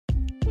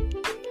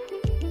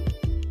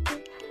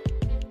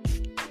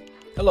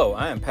Hello,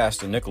 I am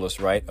Pastor Nicholas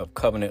Wright of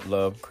Covenant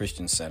Love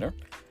Christian Center.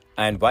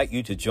 I invite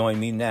you to join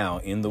me now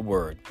in the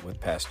Word with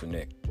Pastor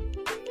Nick.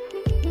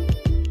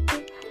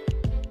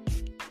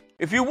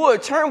 If you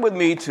would, turn with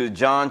me to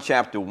John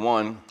chapter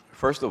 1.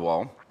 First of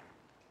all,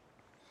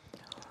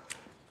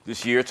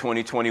 this year,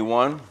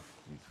 2021,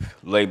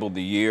 labeled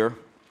the year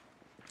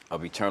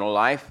of eternal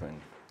life, and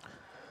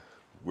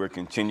we're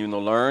continuing to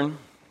learn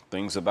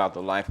things about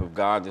the life of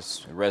God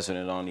that's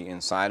resident on the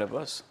inside of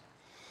us.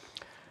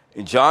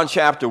 In John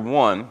chapter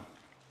 1,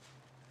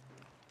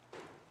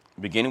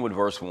 beginning with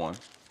verse 1,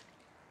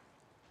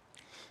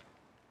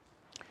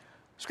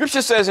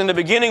 Scripture says, "In the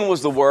beginning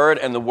was the Word,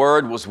 and the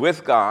Word was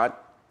with God,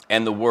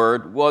 and the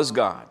Word was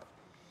God.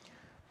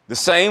 The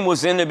same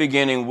was in the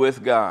beginning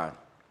with God.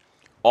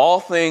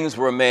 All things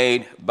were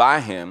made by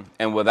him,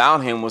 and without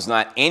him was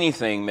not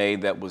anything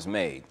made that was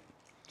made.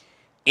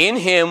 In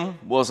him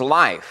was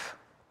life."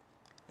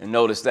 And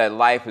notice that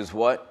life is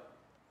what?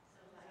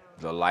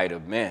 The light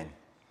of men.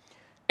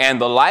 "And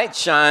the light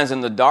shines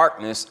in the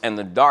darkness, and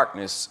the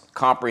darkness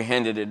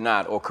comprehended it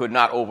not," or could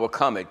not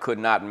overcome it, could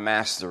not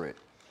master it.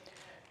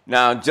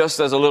 Now, just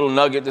as a little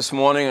nugget this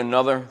morning,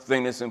 another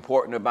thing that's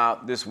important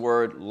about this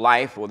word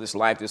life, or this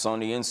life that's on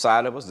the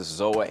inside of us, this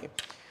Zoe,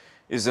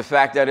 is the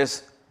fact that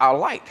it's our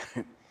light.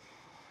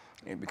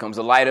 It becomes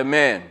the light of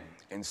men.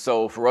 And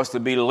so for us to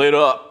be lit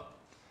up,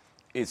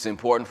 it's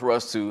important for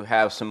us to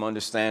have some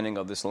understanding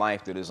of this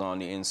life that is on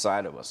the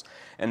inside of us.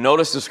 And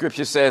notice the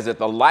Scripture says that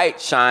the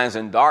light shines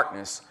in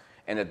darkness,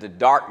 and that the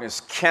darkness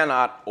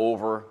cannot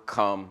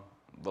overcome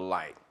the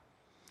light.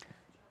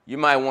 You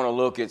might want to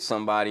look at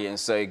somebody and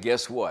say,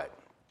 guess what?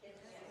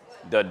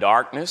 The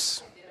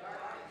darkness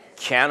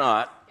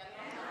cannot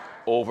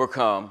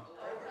overcome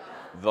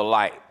the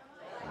light.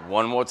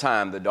 One more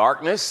time. The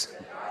darkness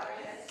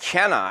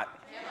cannot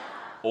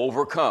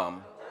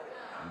overcome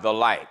the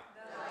light.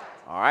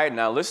 All right,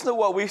 now listen to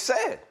what we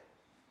said.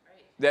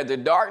 That the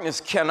darkness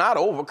cannot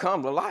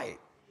overcome the light.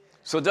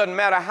 So it doesn't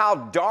matter how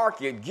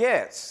dark it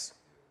gets.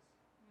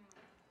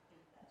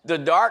 The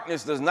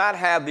darkness does not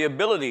have the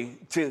ability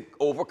to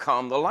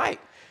overcome the light.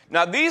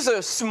 Now, these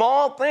are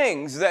small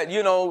things that,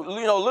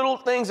 little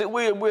things that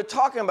we're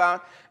talking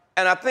about.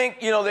 And I think,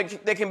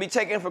 they can be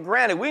taken for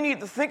granted. We need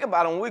to think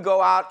about it when we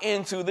go out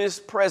into this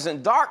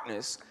present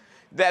darkness,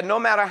 that no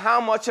matter how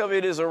much of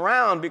it is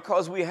around,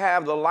 because we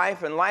have the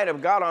life and light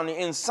of God on the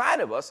inside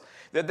of us,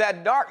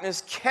 that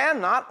darkness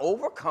cannot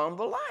overcome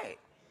the light.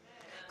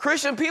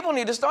 Christian people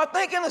need to start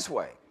thinking this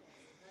way.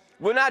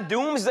 We're not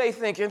doomsday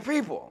thinking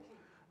people.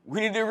 We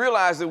need to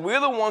realize that we're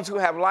the ones who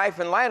have life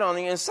and light on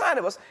the inside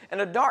of us, and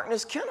the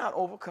darkness cannot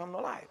overcome the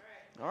light.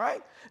 All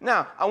right?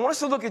 Now, I want us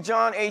to look at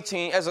John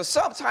 18. As a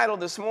subtitle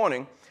this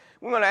morning,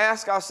 we're going to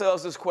ask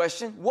ourselves this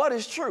question: what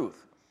is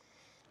truth?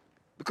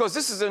 Because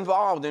this is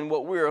involved in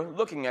what we're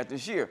looking at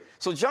this year.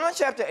 So John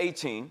chapter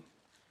 18,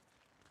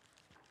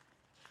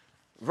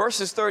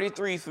 verses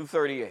 33 through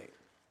 38.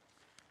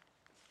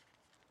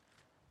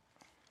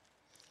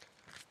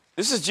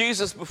 This is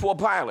Jesus before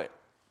Pilate.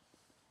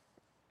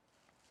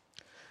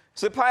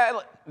 So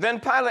then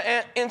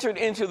Pilate entered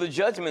into the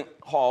judgment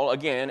hall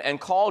again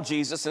and called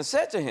Jesus and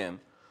said to him,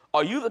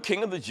 "Are you the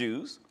king of the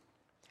Jews?"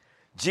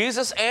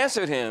 Jesus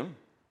answered him,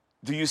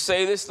 "Do you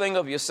say this thing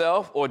of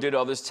yourself, or did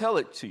others tell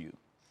it to you?"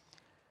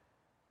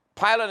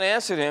 Pilate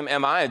answered him,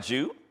 "Am I a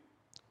Jew?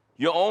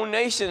 Your own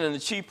nation and the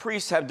chief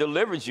priests have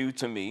delivered you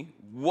to me.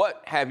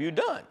 What have you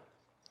done?"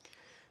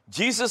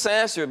 Jesus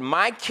answered,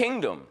 "My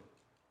kingdom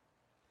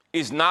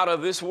is not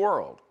of this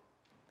world.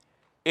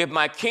 If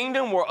my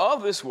kingdom were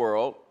of this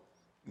world,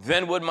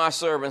 then would my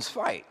servants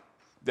fight,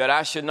 that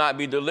I should not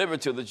be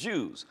delivered to the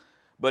Jews.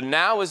 But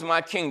now is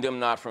my kingdom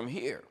not from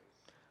here."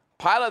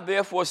 Pilate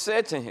therefore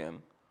said to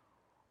him,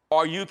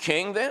 "Are you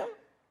king then?"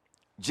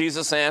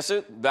 Jesus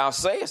answered, "Thou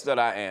sayest that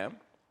I am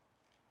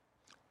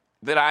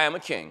a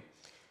king.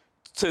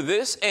 To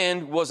this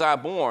end was I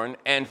born,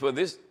 and for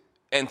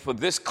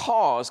this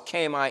cause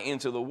came I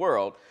into the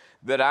world,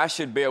 that I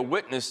should bear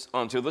witness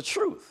unto the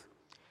truth.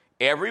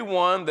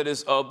 Everyone that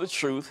is of the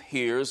truth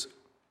hears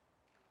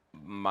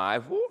my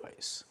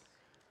voice."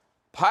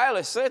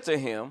 Pilate said to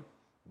him,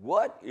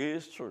 "What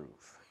is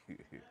truth?"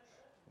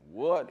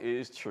 What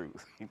is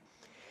truth?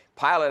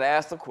 Pilate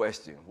asked the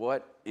question,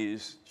 what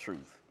is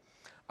truth?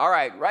 All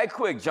right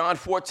quick, John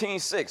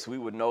 14:6. We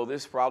would know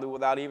this probably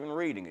without even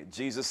reading it.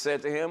 Jesus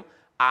said to him,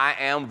 "I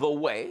am the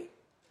way,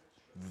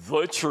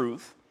 the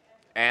truth,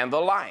 and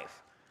the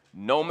life.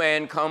 No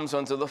man comes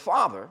unto the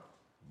Father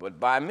but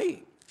by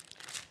me."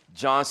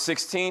 John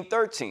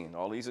 16:13.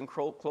 All these in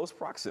close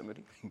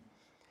proximity.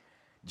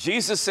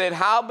 Jesus said,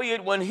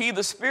 "Howbeit when he,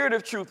 the Spirit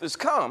of truth, is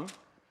come,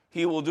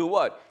 he will do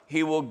what?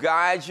 He will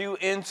guide you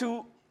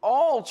into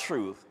all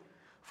truth.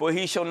 For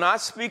he shall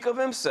not speak of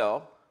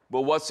himself,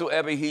 but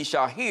whatsoever he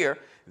shall hear,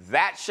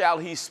 that shall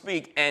he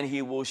speak, and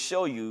he will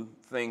show you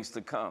things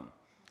to come."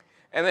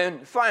 And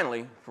then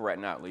finally, for right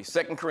now at least,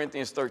 2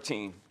 Corinthians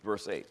 13,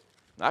 verse 8.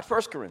 Not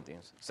 1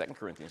 Corinthians, 2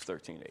 Corinthians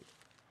 13:8.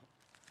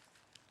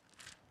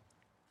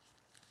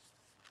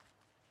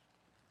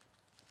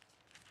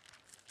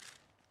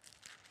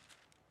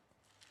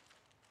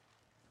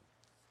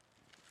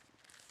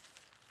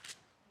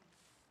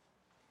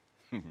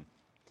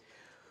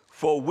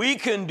 For we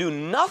can do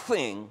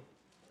nothing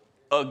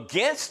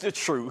against the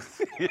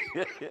truth,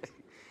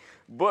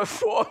 but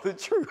for the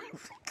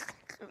truth.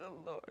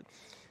 Lord.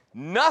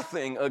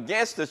 Nothing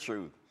against the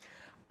truth.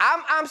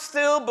 I'm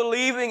still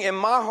believing in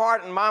my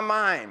heart and my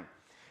mind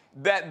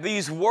that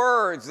these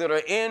words that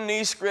are in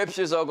these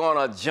scriptures are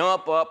going to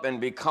jump up and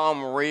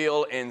become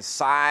real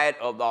inside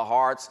of the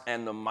hearts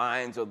and the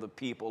minds of the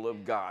people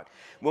of God.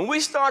 When we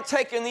start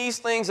taking these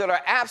things that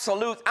are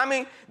absolute, I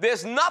mean,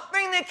 there's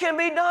nothing that can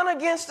be done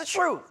against the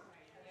truth.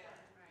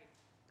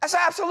 That's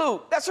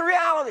absolute. That's a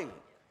reality.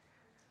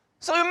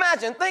 So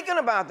imagine thinking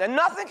about that.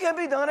 Nothing can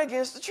be done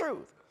against the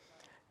truth.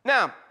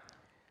 Now,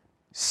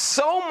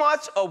 so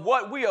much of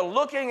what we are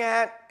looking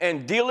at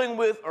and dealing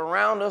with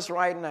around us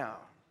right now,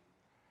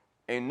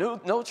 ain't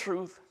no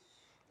truth,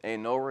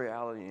 ain't no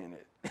reality in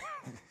it.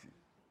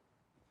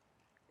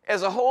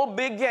 There's a whole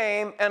big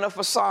game and a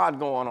facade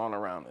going on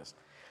around us.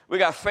 We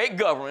got fake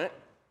government.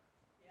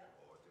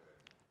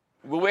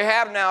 What we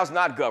have now is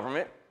not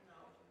government.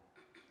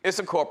 It's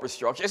a corporate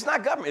structure. It's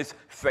not government. It's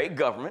fake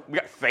government. We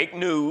got fake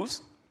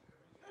news.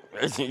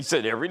 He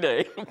said every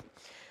day.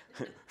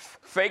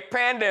 Fake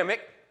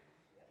pandemic.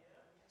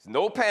 It's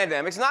no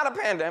pandemic. It's not a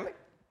pandemic.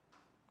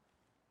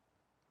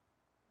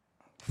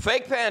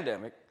 Fake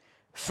pandemic.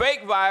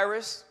 Fake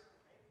virus.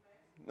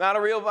 Not a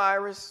real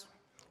virus.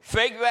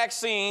 Fake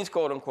vaccines,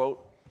 quote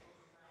unquote.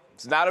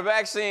 It's not a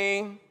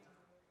vaccine.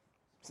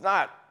 It's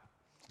not.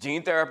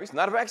 Gene therapy. It's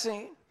not a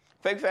vaccine.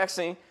 Fake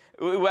vaccine.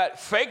 We got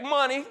fake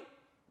money.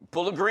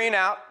 Pull the green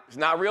out. It's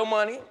not real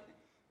money.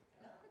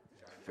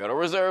 Federal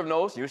Reserve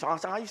notes. You saw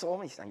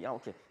me. Yeah,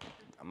 okay.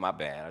 My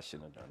bad. I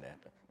shouldn't have done that.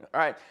 All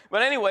right.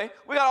 But anyway,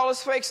 we got all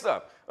this fake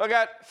stuff. We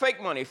got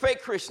fake money,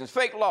 fake Christians,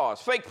 fake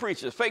laws, fake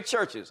preachers, fake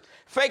churches,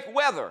 fake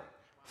weather,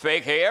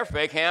 fake hair,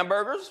 fake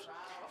hamburgers,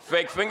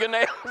 fake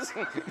fingernails.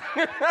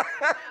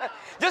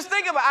 Just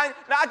think about it.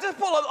 Now, I just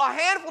pull a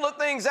handful of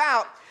things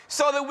out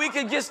so that we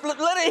can just let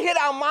it hit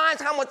our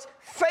minds how much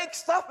fake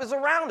stuff is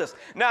around us.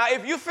 Now,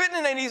 if you're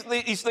fitting in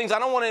these things, I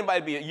don't want anybody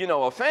to be,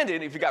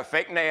 offended. If you got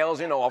fake nails,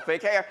 or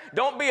fake hair,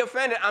 don't be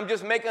offended. I'm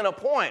just making a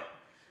point.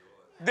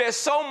 There's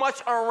so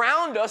much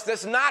around us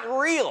that's not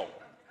real.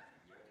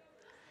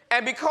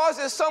 And because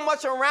there's so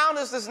much around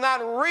us that's not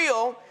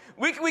real,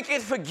 we can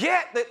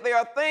forget that there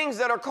are things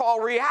that are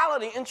called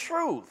reality and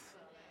truth.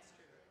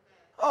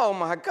 Oh,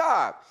 my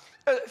God.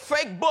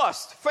 Fake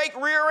bust, fake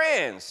rear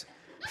ends.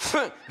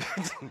 Fake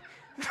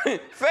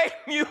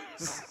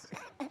music.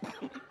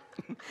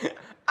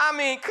 I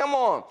mean, come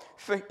on.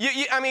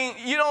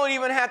 You don't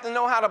even have to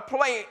know how to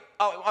play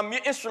an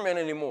instrument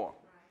anymore.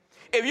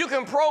 If you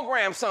can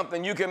program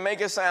something, you can make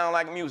it sound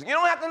like music. You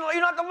don't have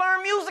to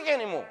learn music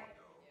anymore.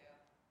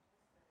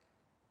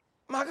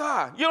 My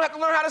God, you don't have to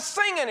learn how to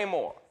sing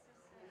anymore.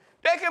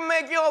 They can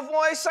make your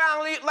voice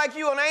sound like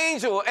you're an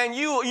angel, and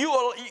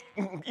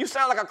you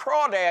sound like a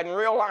crawdad in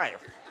real life.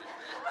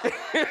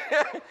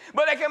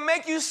 But they can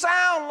make you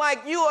sound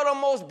like you are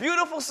the most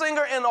beautiful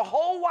singer in the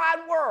whole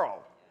wide world,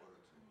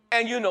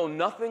 and you know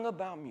nothing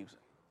about music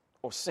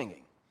or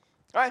singing.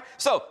 All right?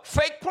 So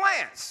fake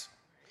plants,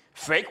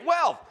 fake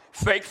wealth,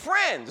 fake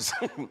friends,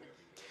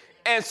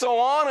 and so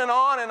on and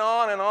on and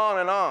on and on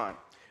and on.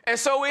 And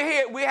so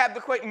we have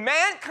the question.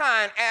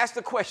 Mankind asked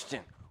the question,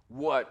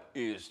 what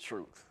is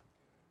truth?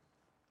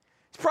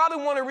 It's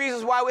probably one of the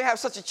reasons why we have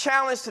such a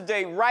challenge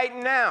today, right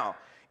now,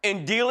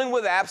 in dealing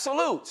with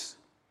absolutes.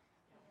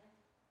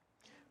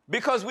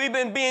 Because we've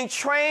been being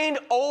trained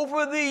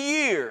over the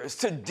years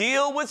to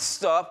deal with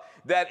stuff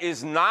that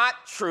is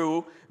not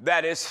true,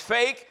 that is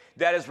fake,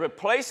 that is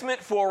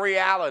replacement for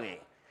reality.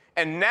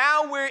 And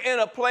now we're in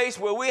a place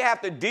where we have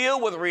to deal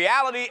with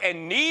reality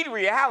and need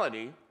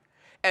reality,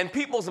 and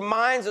people's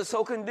minds are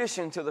so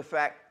conditioned to the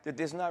fact that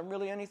there's not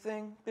really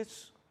anything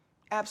that's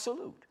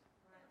absolute.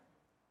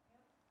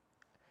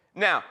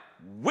 Now,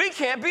 we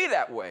can't be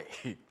that way.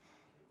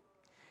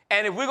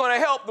 And if we're going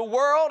to help the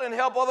world and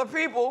help other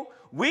people,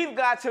 we've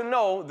got to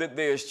know that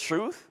there's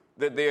truth,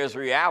 that there's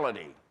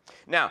reality.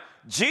 Now,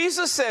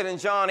 Jesus said in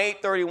John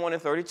 8:31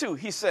 and 32,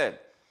 he said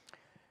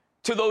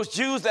to those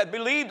Jews that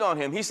believed on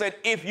him, he said,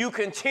 if you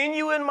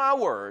continue in my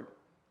word,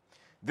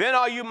 then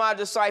are you my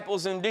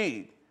disciples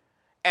indeed,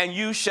 and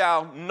you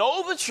shall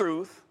know the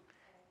truth,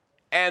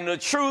 and the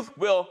truth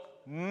will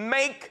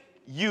make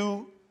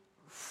you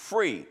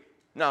free.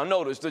 Now,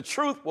 notice, the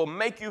truth will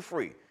make you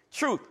free.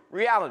 Truth,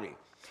 reality.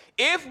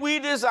 If we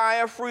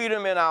desire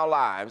freedom in our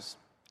lives,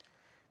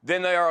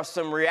 then there are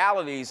some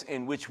realities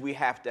in which we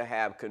have to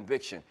have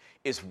conviction.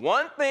 It's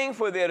one thing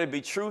for there to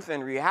be truth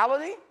and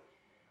reality,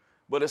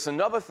 but it's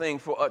another thing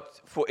for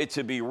it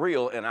to be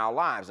real in our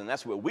lives, and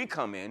that's where we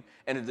come in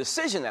and the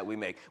decision that we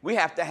make. We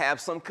have to have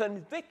some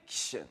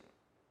conviction.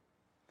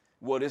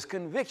 What is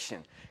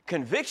conviction?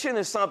 Conviction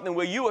is something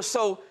where you are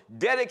so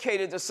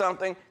dedicated to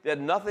something that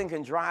nothing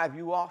can drive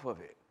you off of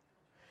it.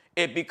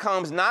 It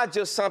becomes not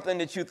just something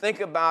that you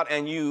think about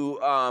and you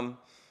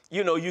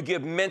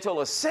give mental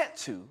assent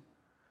to,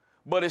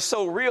 but it's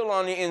so real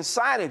on the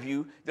inside of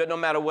you that no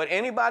matter what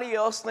anybody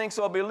else thinks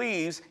or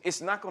believes,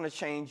 it's not going to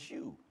change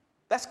you.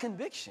 That's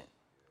conviction.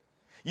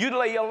 You'd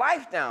lay your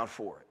life down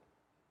for it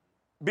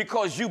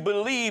because you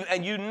believe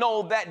and you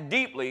know that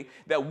deeply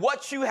that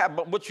what you have,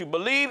 what you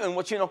believe and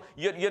what you know,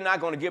 you're not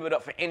going to give it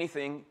up for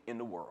anything in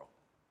the world.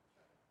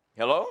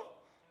 Hello?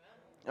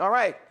 All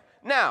right.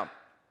 Now,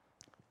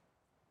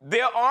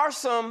 there are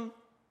some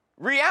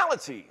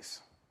realities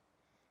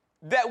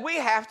that we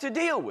have to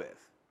deal with.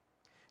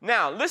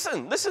 Now,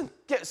 listen.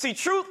 See,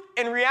 truth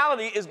and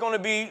reality is going to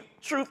be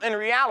truth and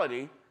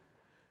reality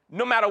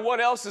no matter what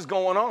else is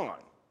going on.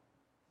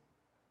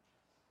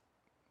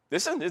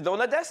 Listen, don't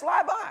let that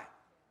slide by.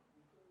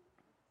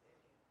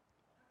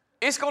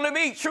 It's going to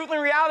be truth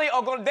and reality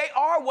they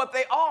are what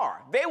they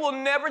are. They will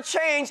never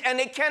change, and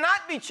they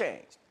cannot be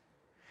changed.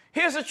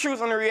 Here's the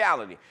truth and the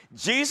reality.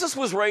 Jesus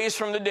was raised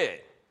from the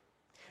dead.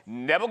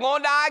 Never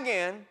going to die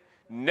again.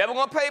 Never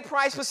going to pay a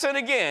price for sin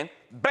again.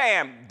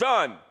 Bam,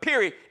 done,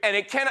 period.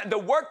 And the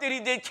work that he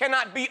did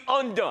cannot be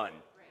undone.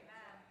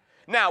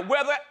 Now,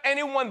 whether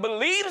anyone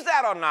believes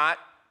that or not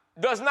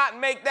does not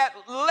make that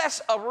less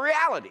of a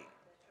reality.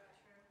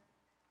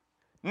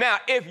 Now,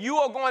 if you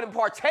are going to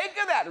partake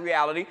of that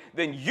reality,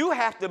 then you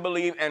have to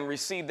believe and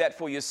receive that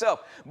for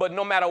yourself. But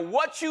no matter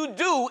what you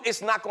do,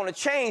 it's not going to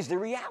change the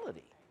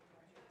reality.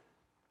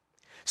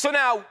 So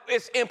now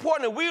it's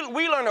important that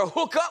we learn to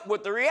hook up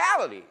with the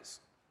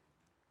realities.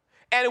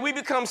 And we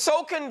become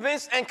so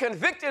convinced and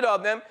convicted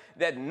of them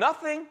that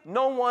nothing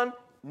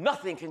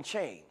can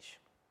change.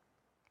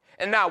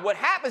 And now what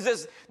happens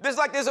is there's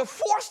a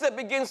force that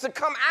begins to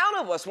come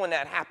out of us when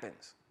that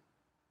happens.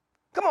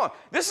 Come on,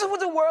 this is what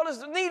the world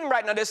is needing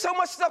right now. There's so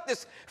much stuff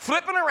that's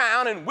flipping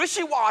around and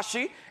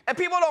wishy-washy, and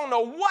people don't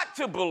know what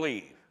to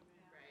believe.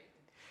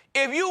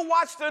 If you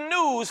watch the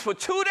news for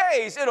 2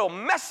 days, it'll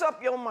mess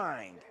up your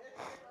mind.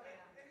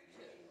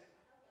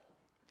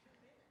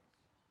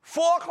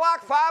 4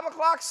 o'clock, 5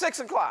 o'clock, 6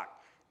 o'clock,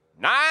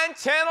 9,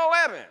 10,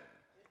 11,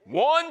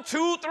 1,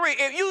 2, 3.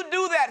 If you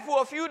do that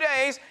for a few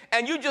days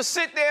and you just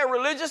sit there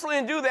religiously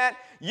and do that,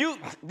 you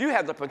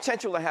have the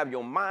potential to have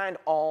your mind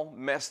all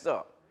messed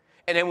up.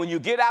 And then when you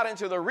get out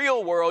into the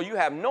real world, you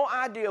have no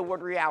idea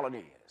what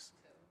reality is.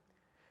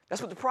 That's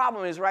what the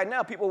problem is right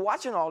now. People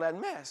watching all that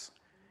mess.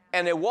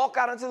 And they walk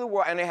out into the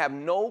world and they have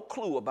no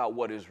clue about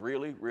what is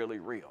really, really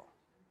real.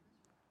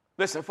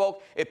 Listen,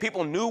 folks, if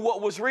people knew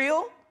what was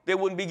real, they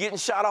wouldn't be getting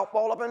shot up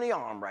all up in the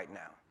arm right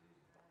now.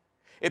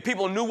 If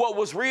people knew what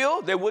was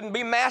real, they wouldn't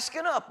be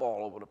masking up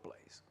all over the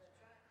place.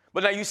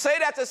 But now you say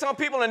that to some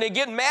people and they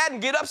get mad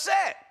and get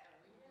upset.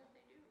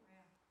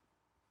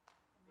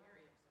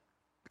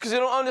 Because they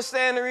don't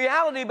understand the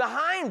reality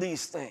behind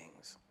these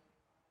things.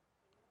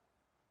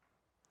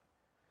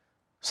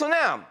 So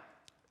now,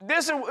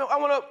 I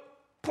want to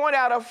point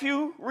out a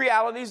few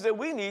realities that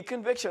we need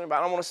conviction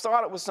about. I want to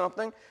start it with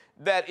something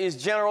that is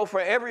general for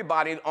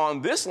everybody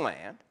on this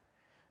land.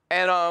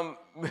 And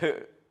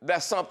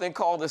that's something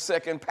called the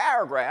second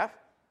paragraph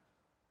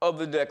of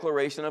the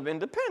Declaration of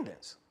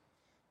Independence.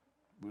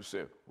 We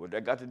say, what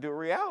that got to do with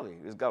reality?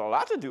 It's got a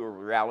lot to do with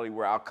reality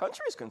where our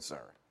country is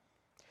concerned.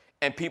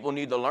 And people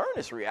need to learn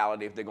this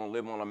reality if they're going to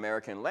live on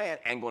American land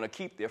and going to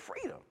keep their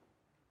freedom.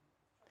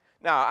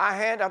 Now,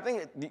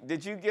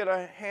 did you get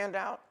a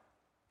handout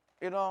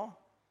at all?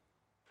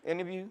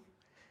 Any of you?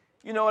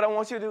 You know what I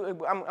want you to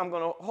do? I'm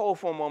going to hold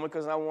for a moment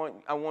because I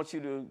want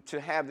you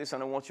to have this,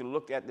 and I want you to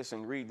look at this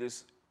and read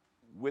this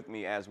with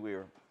me as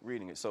we're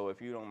reading it. So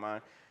if you don't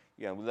mind,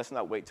 let's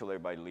not wait till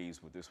everybody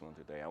leaves with this one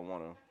today.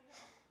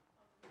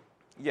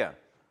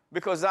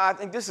 Because I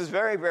think this is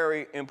very,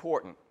 very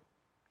important.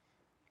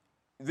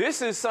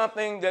 This is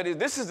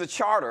this is the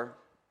charter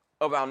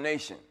of our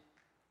nation,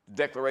 the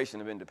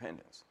Declaration of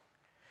Independence.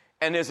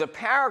 And there's a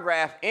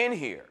paragraph in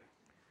here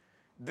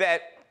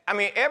that,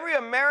 every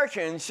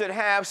American should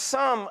have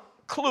some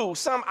clue,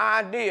 some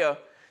idea,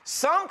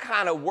 some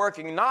kind of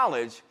working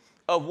knowledge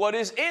of what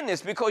is in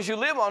this because you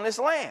live on this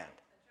land.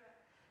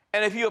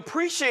 And if you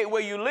appreciate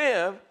where you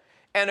live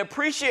and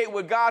appreciate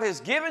what God has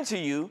given to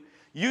you,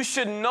 you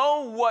should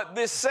know what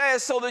this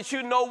says so that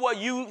you know what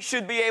you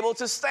should be able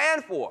to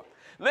stand for.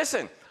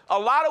 Listen, a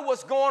lot of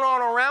what's going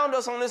on around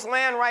us on this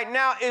land right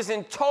now is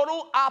in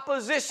total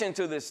opposition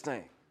to this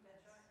thing.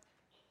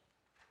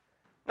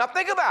 Now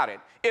think about it.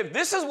 If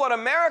this is what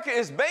America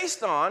is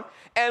based on,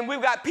 and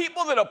we've got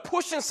people that are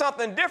pushing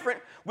something different,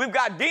 we've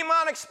got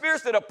demonic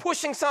spirits that are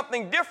pushing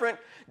something different,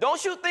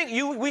 don't you think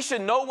we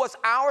should know what's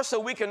ours so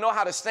we can know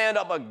how to stand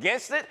up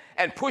against it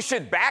and push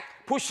it back,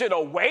 push it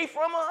away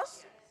from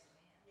us?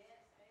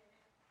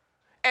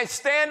 And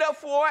stand up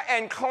for it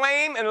and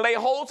claim and lay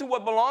hold to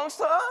what belongs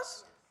to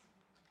us?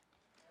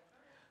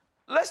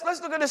 Let's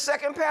look at the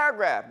second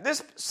paragraph.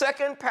 This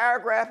second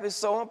paragraph is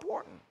so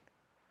important.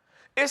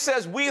 It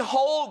says we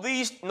hold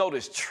these,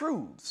 notice,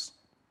 truths.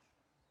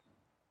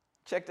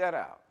 Check that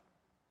out.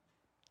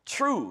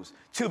 Truths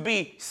to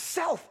be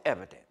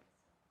self-evident.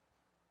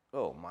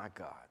 Oh, my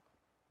God.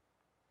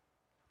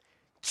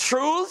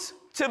 Truths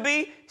to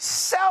be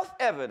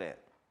self-evident.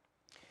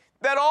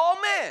 That all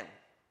men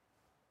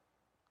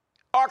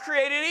are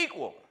created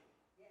equal.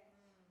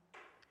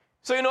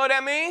 So you know what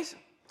that means?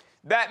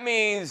 That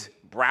means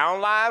brown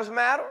lives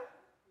matter.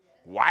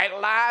 White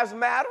lives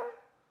matter.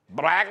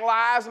 Black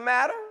lives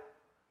matter.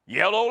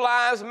 Yellow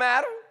lives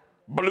matter.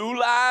 Blue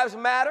lives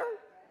matter.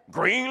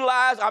 Green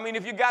lives. I mean,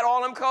 if you got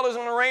all them colors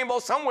in the rainbow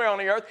somewhere on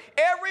the earth,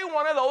 every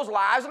one of those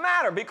lives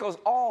matter because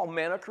all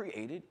men are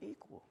created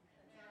equal.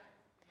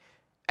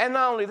 And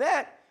not only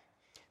that,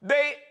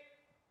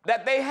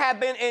 they have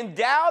been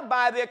endowed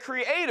by their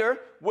Creator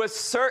with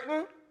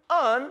certain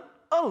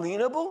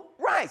unalienable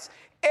rights.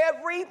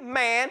 Every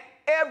man,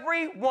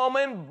 every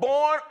woman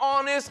born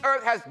on this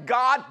earth has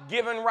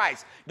God-given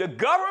rights. The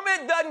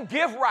government doesn't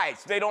give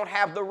rights. They don't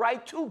have the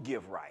right to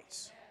give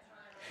rights.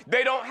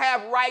 They don't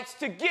have rights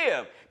to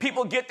give.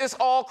 People get this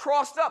all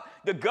crossed up.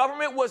 The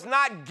government was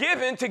not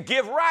given to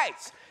give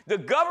rights. The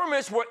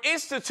governments were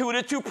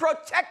instituted to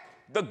protect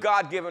the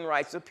God-given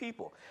rights of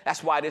people.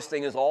 That's why this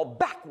thing is all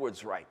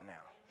backwards right now.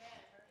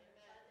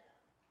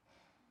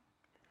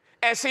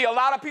 And see, a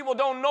lot of people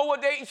don't know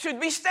what they should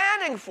be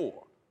standing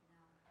for.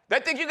 They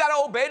think you got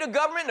to obey the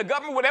government,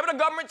 whatever the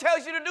government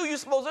tells you to do, you're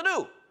supposed to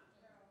do.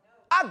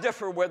 I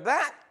differ with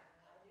that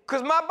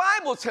because my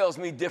Bible tells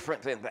me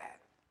different than that.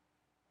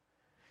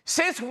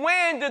 Since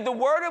when did the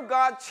Word of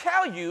God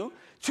tell you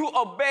to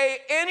obey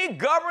any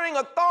governing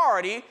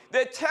authority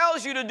that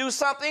tells you to do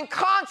something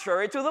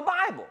contrary to the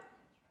Bible?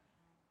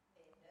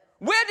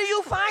 Where do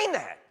you find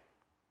that?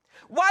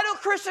 Why do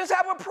Christians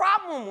have a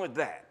problem with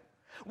that?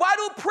 Why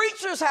do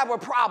preachers have a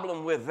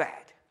problem with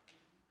that?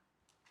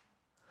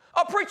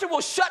 A preacher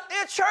will shut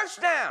their church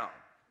down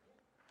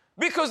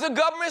because the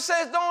government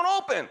says don't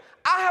open.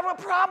 I have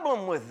a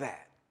problem with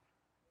that.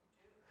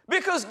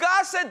 Because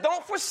God said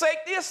don't forsake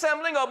the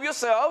assembling of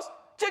yourselves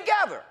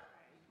together.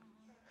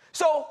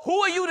 So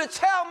who are you to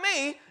tell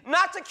me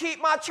not to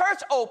keep my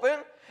church open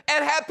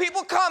and have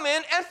people come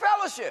in and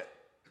fellowship?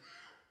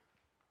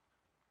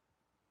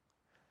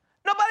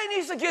 Nobody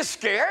needs to get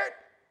scared.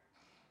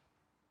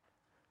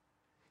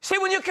 See,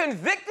 when you're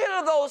convicted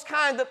of those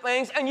kinds of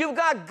things and you've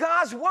got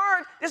God's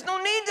word, there's no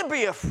need to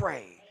be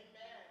afraid.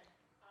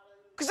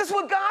 Because that's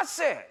what God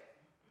said.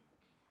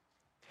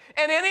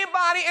 And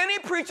any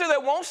preacher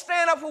that won't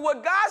stand up for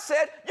what God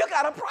said, you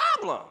got a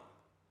problem.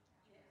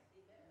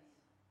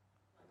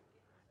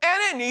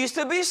 And it needs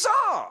to be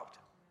solved.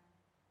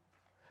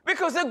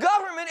 Because the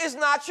government is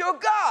not your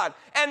God.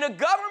 And the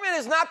government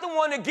is not the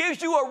one that gives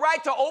you a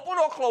right to open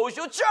or close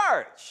your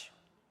church.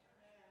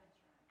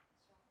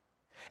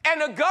 And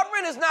the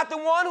government is not the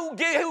one who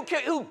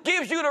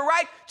gives you the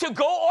right to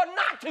go or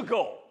not to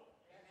go.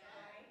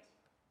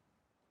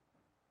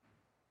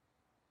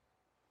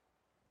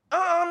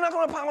 I'm not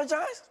going to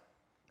apologize.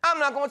 I'm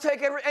not going to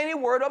take any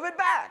word of it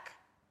back.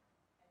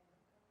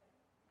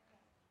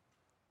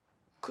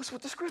 Because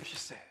what the scripture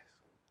says.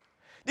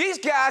 These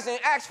guys in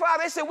Acts 5,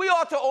 they said we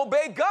ought to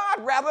obey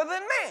God rather than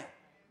man.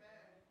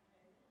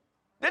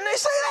 Didn't they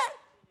say that?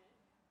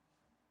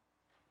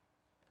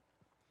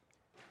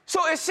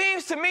 So it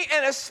seems to me,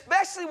 and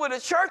especially where the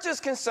church is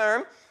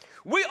concerned,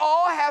 we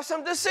all have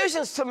some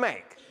decisions to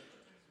make.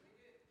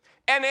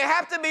 And they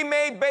have to be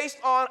made based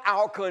on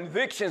our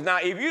convictions. Now,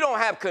 if you don't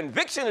have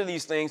conviction of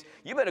these things,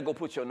 you better go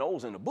put your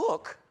nose in the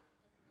book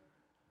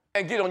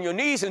and get on your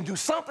knees and do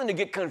something to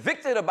get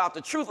convicted about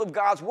the truth of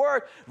God's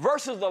word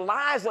versus the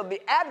lies of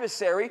the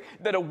adversary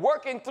that are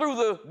working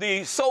through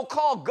the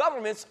so-called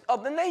governments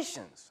of the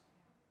nations.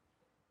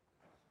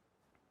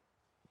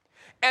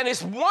 And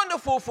it's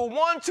wonderful for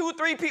 1, 2,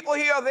 3 people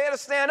here or there to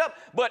stand up,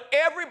 but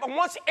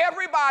once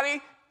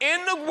everybody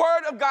in the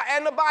word of God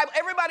and the Bible,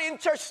 everybody in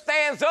church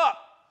stands up,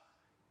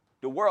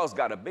 the world's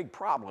got a big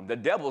problem. The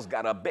devil's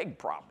got a big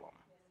problem.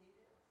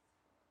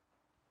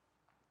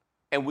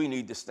 And we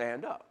need to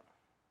stand up.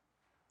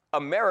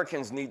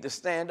 Americans need to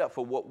stand up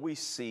for what we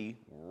see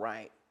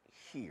right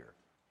here.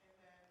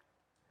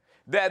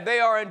 That they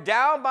are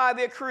endowed by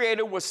their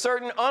Creator with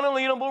certain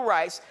unalienable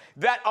rights,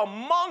 that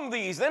among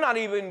these, they're not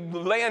even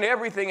laying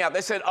everything out.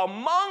 They said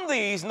among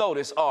these,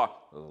 notice, are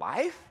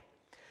life,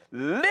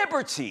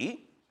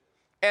 liberty,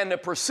 and the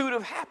pursuit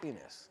of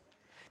happiness.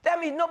 That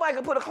means nobody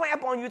can put a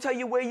clamp on you and tell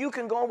you where you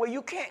can go and where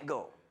you can't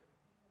go.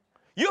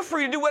 You're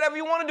free to do whatever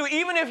you want to do,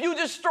 even if you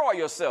destroy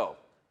yourself.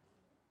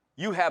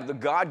 You have the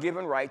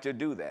God-given right to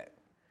do that.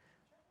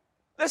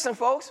 Listen,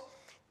 folks,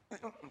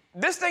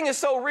 this thing is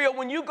so real.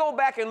 When you go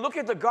back and look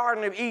at the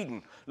Garden of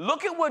Eden,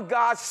 look at what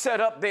God set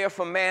up there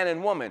for man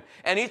and woman.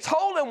 And he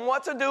told them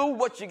what to do,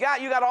 what you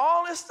got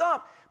all this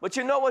stuff. But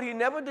you know what he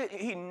never did?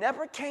 He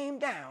never came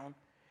down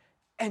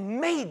and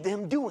made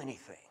them do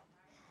anything.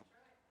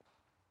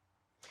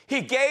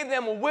 He gave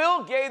them a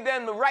will, gave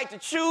them the right to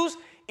choose,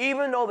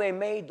 even though they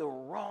made the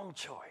wrong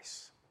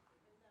choice.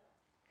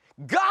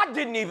 God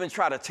didn't even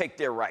try to take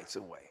their rights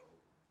away.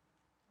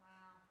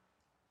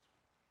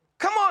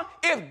 Come on,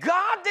 if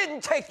God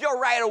didn't take your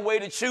right away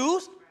to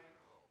choose,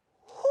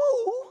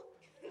 who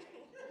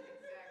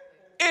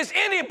is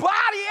anybody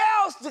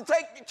else to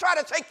try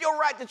to take your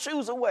right to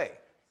choose away?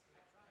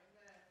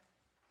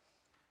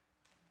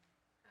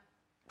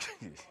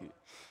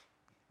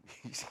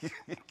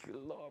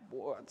 Lord,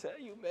 boy, I tell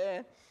you,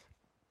 man.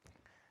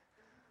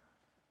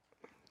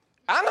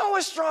 I know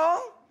it's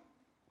strong.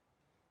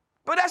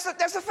 But that's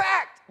a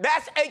fact.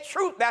 That's a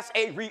truth. That's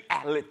a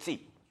reality.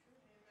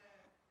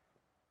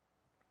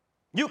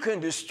 You can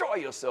destroy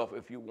yourself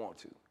if you want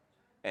to,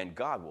 and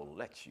God will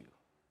let you.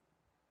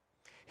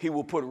 He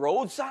will put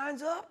road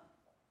signs up.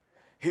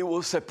 He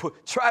will say,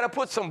 try to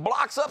put some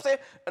blocks up there,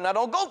 and I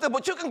don't go there,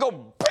 but you can go,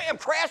 bam,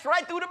 crash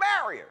right through the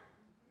barrier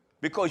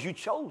because you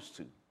chose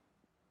to.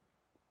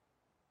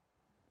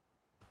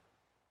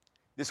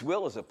 This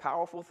will is a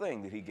powerful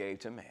thing that he gave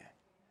to man.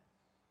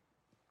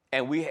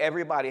 And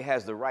everybody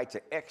has the right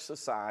to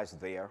exercise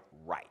their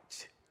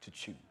right to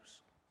choose.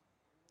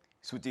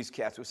 That's what these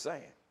cats were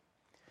saying.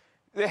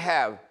 They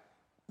have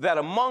that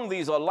among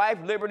these are life,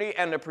 liberty,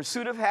 and the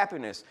pursuit of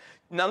happiness.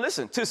 Now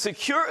listen, to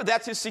secure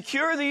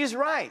these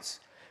rights,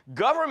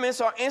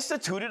 governments are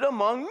instituted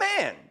among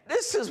men.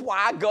 This is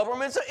why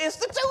governments are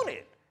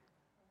instituted.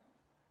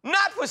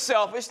 Not for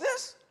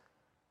selfishness,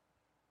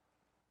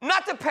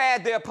 not to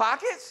pad their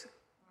pockets,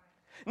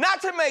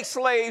 not to make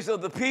slaves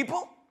of the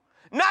people,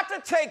 not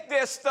to take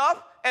their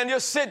stuff and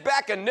just sit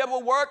back and never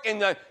work in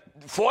the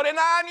 49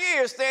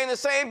 years, stay in the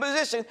same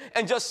position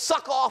and just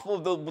suck off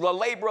of the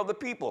labor of the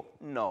people.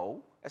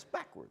 No, that's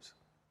backwards.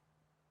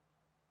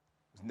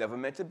 It's never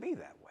meant to be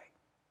that way.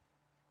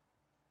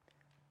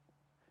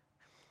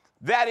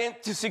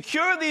 To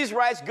secure these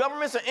rights,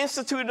 governments are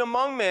instituted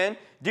among men,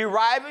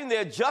 deriving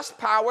their just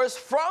powers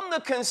from the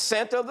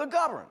consent of the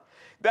governed.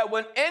 That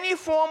when any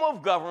form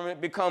of government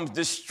becomes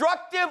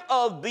destructive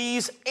of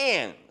these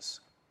ends,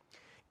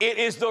 it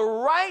is the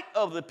right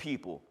of the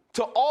people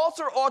to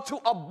alter or to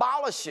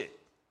abolish it,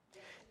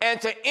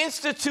 and to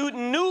institute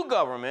new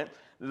government,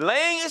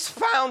 laying its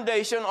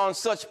foundation on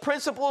such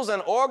principles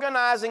and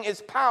organizing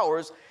its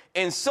powers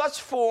in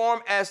such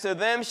form as to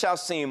them shall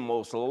seem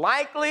most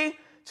likely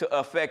to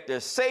affect their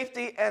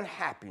safety and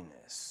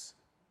happiness.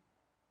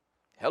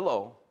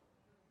 Hello.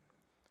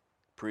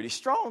 Pretty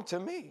strong to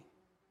me.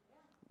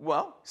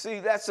 Well, see,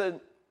 that's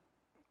a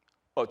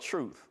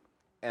truth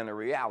and a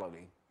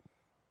reality.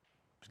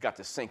 It's got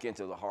to sink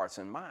into the hearts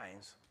and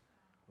minds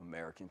of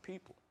American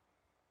people.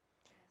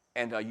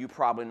 And you're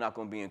probably not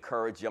going to be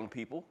encouraged, young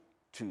people,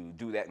 to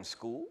do that in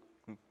school.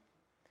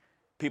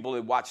 People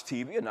that watch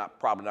TV are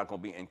probably not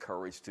going to be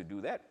encouraged to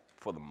do that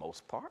for the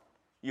most part.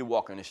 You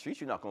walk in the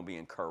streets, you're not going to be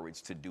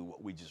encouraged to do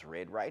what we just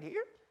read right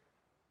here.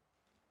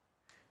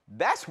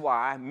 That's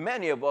why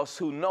many of us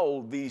who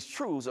know these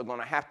truths are going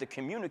to have to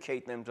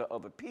communicate them to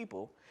other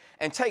people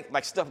and take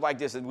like stuff like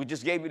this that we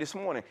just gave you this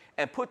morning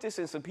and put this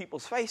in some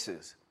people's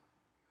faces.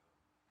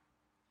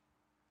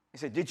 He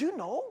said, did you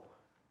know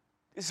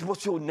this is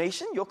what your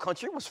nation, your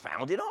country was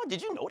founded on?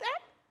 Did you know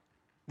that?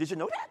 Did you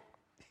know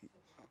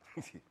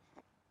that?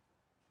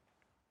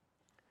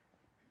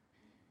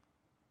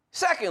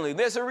 Secondly,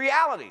 there's a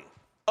reality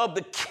of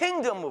the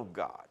kingdom of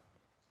God.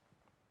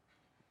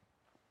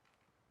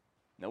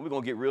 Now, we're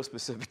going to get real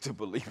specific to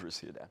believers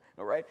here now,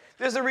 all right?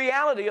 There's a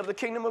reality of the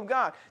kingdom of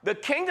God. The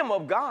kingdom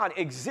of God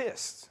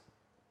exists.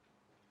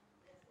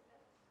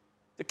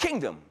 The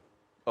kingdom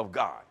of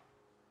God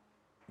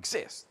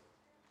exists.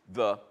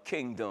 The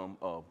kingdom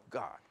of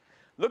God.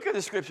 Look at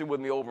the scripture with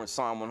me over in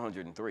Psalm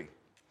 103.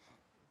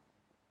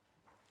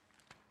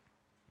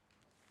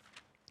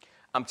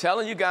 I'm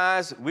telling you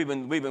guys, we've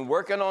been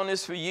working on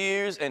this for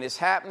years, and it's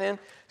happening.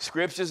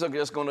 Scriptures are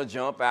just going to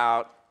jump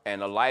out,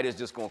 and the light is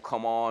just going to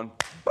come on.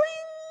 Bing!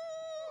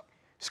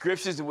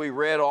 Scriptures that we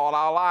read all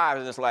our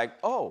lives, and it's like,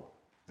 oh,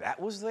 that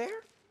was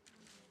there?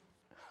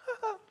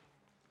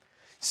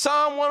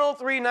 Psalm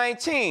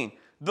 103:19.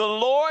 The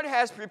Lord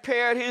has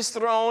prepared his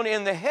throne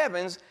in the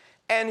heavens,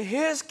 and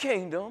his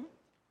kingdom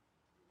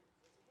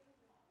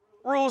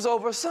rules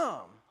over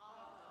some.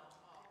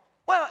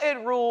 Well,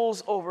 it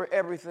rules over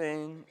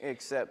everything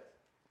except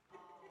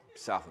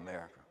South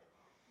America.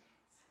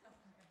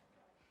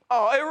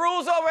 Oh, it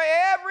rules over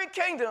every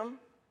kingdom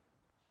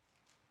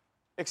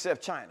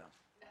except China.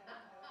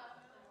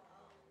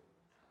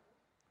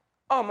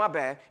 Oh, my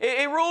bad.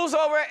 It rules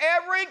over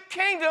every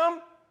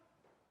kingdom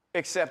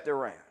except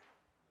Iran.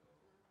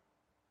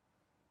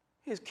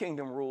 His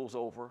kingdom rules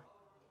over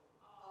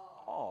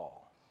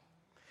all.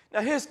 Now,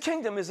 his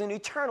kingdom is an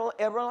eternal,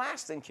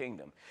 everlasting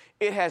kingdom.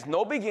 It has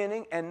no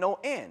beginning and no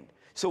end.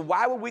 So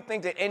why would we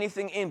think that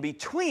anything in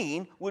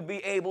between would be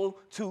able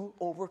to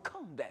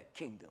overcome that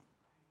kingdom?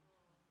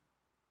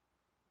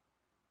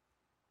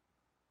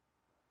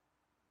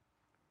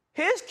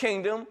 His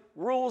kingdom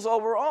rules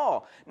over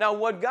all. Now,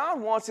 what God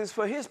wants is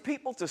for his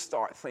people to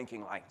start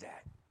thinking like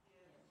that.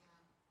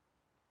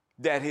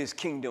 That his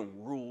kingdom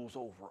rules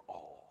over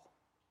all.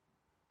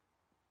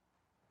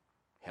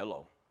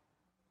 Hello.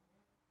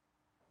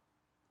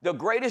 The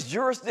greatest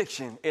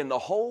jurisdiction in the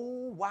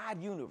whole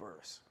wide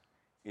universe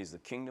is the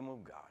kingdom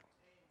of God.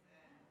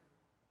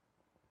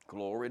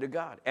 Glory to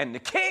God. And the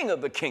king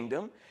of the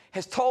kingdom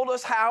has told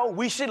us how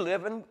we should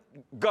live and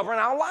govern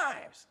our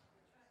lives.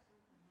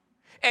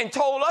 And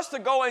told us to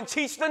go and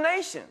teach the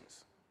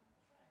nations.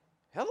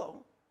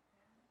 Hello.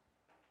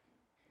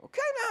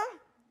 Okay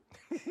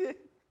now.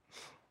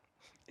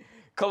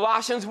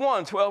 Colossians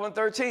 1:12 and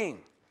 13.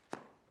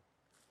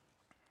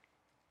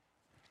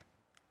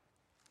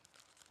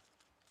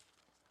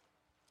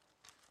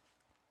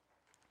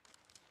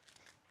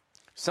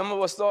 Some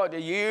of us thought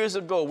that years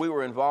ago we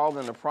were involved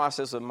in the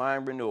process of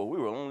mind renewal. We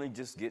were only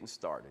just getting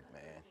started,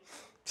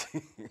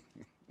 man.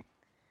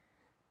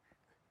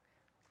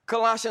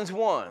 Colossians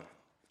 1,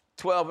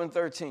 12 and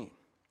 13.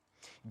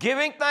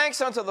 Giving thanks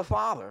unto the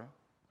Father,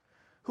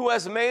 who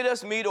has made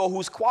us meet, or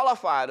who's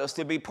qualified us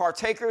to be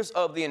partakers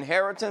of the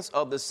inheritance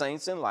of the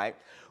saints in light,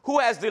 who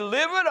has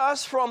delivered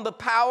us from the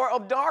power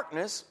of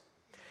darkness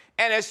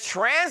and has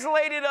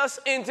translated us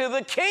into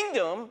the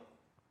kingdom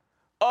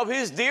of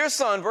his dear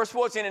Son, verse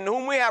 14, in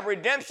whom we have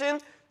redemption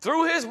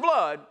through his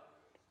blood,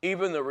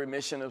 even the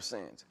remission of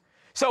sins.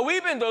 So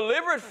we've been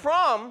delivered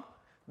from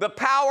the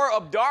power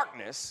of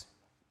darkness.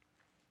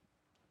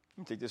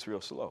 Let me take this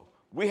real slow.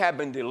 We have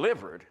been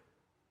delivered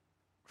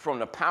from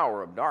the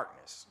power of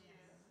darkness.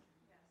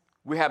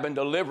 We have been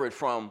delivered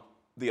from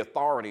the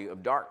authority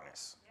of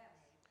darkness.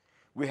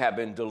 We have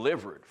been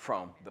delivered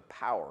from the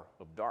power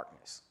of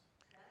darkness.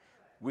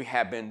 We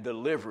have been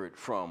delivered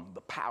from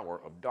the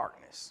power of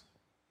darkness.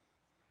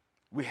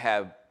 We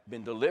have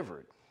been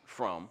delivered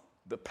from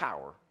the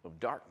power of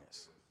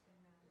darkness.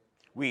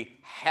 We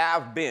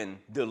have been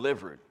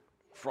delivered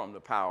from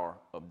the power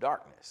of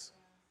darkness.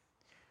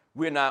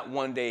 We're not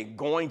one day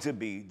going to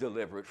be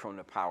delivered from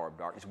the power of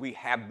darkness. We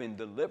have been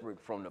delivered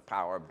from the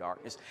power of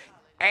darkness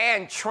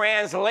and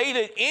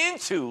translated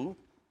into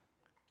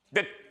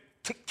the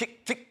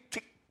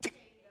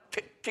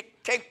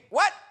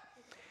what?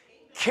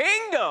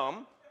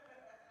 Kingdom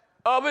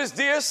of his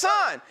dear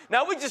Son.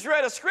 Now, we just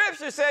read a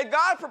scripture that said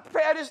God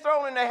prepared his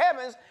throne in the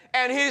heavens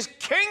and his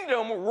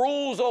kingdom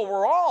rules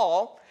over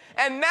all.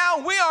 And now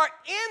we are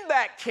in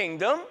that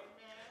kingdom.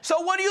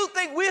 So what do you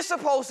think we're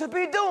supposed to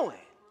be doing?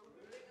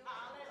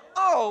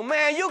 Oh,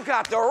 man, you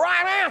got the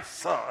right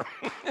answer.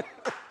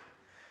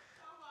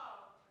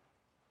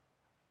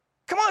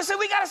 Come on, so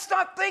we got to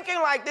start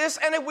thinking like this.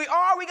 And if we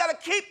are, we got to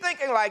keep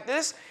thinking like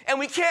this. And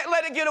we can't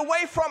let it get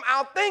away from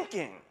our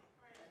thinking.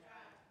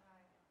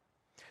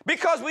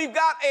 Because we've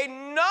got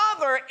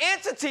another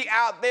entity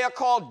out there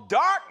called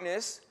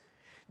darkness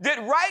that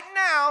right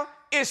now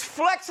is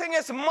flexing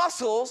its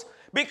muscles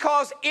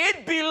because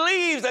it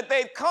believes that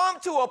they've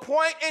come to a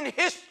point in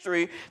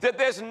history that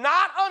there's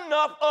not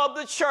enough of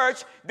the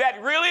church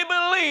that really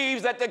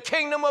believes that the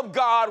kingdom of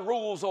God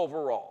rules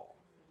over all.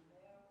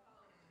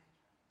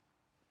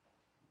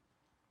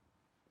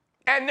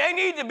 And they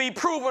need to be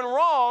proven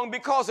wrong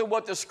because of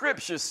what the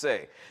scriptures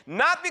say.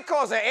 Not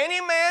because of any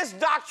man's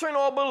doctrine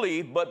or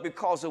belief, but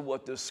because of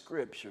what the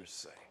scriptures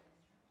say.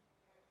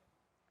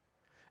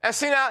 And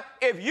see now,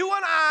 if you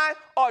and I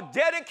are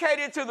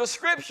dedicated to the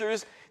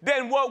scriptures,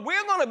 then what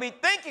we're going to be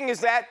thinking is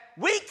that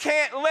we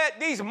can't let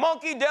these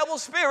monkey devil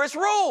spirits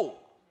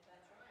rule.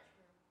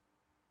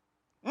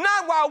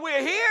 Not while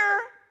we're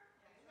here.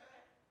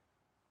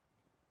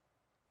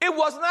 It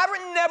was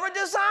never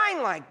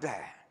designed like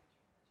that.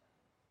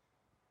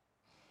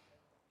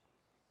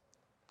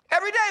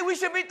 Every day we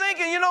should be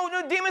thinking, you know,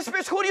 the demon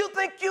spirits, who do you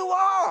think you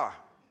are?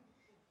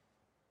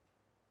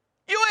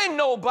 You ain't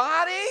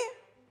nobody.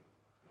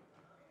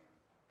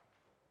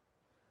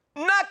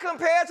 Not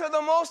compared to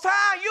the Most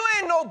High. You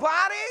ain't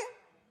nobody.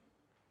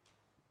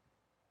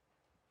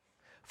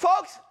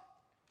 Folks,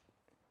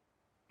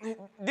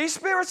 these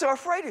spirits are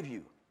afraid of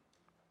you.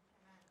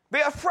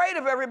 They're afraid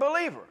of every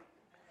believer.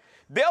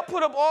 They'll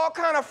put up all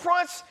kind of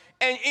fronts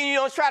and you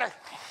know, try to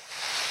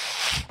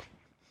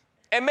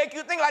and make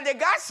you think like they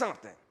got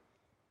something.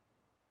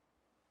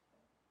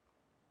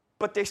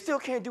 But they still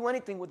can't do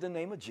anything with the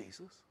name of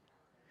Jesus.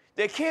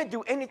 They can't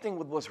do anything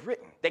with what's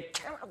written. They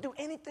cannot do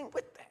anything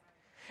with that.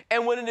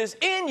 And when it is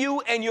in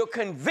you and you're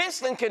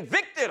convinced and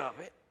convicted of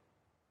it,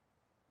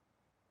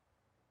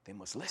 they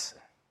must listen.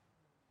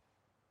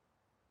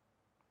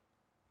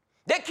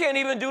 They can't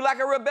even do like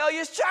a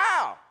rebellious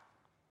child.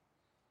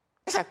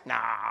 It's like, no,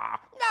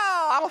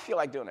 I don't feel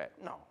like doing that.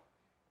 No.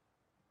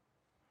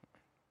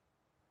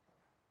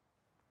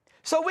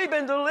 So we've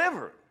been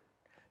delivered.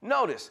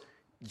 Notice,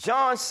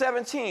 John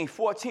 17,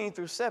 14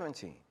 through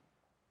 17.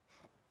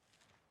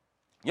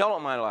 Y'all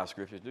don't mind a lot of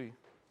scriptures, do you?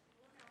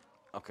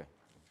 Okay.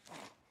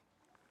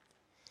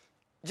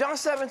 John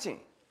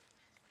 17,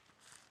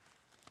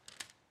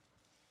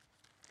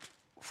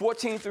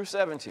 14 through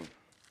 17.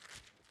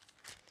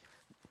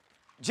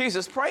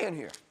 Jesus praying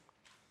here.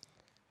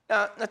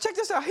 Now check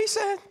this out. He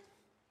said,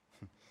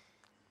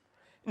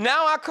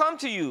 now I come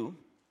to you,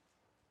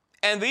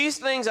 and these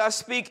things I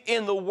speak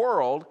in the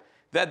world,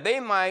 that they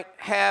might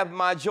have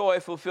my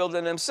joy fulfilled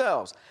in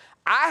themselves.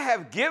 I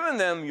have given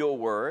them your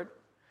word,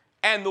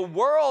 and the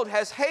world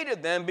has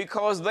hated them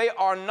because they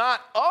are not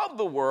of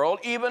the world,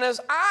 even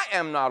as I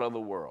am not of the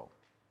world.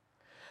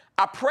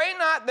 I pray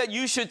not that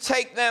you should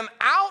take them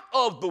out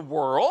of the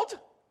world.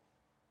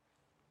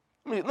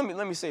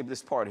 Let me say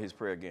this part of his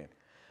prayer again.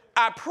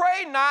 I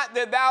pray not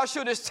that thou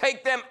shouldest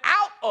take them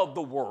out of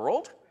the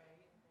world.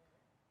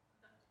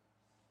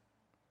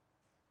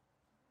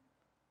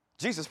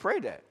 Jesus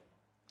prayed that.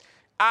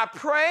 I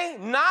pray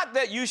not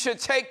that you should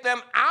take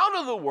them out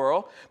of the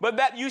world, but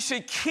that you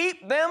should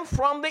keep them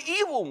from the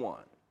evil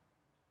one.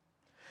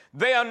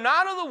 They are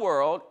not of the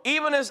world,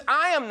 even as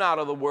I am not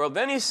of the world.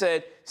 Then he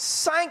said,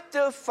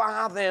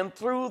 sanctify them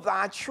through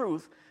thy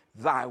truth.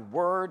 Thy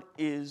word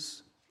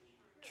is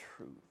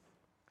truth.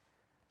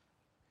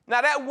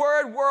 Now that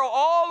word world,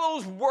 all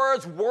those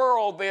words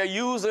world they're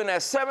using in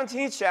that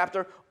 17th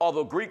chapter are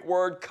the Greek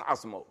word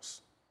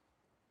cosmos.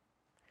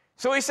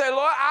 So he said,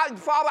 Lord,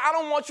 Father, I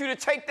don't want you to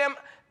take them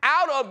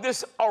out of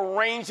this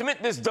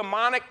arrangement, this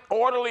demonic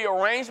orderly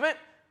arrangement,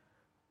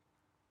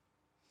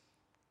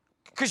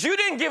 because you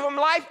didn't give them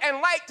life and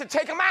light to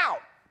take them out.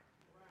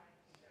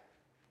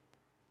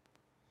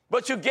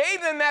 But you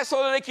gave them that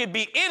so that they could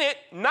be in it,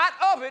 not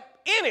of it,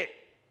 in it.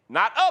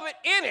 Not of it,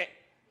 in it.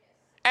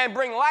 And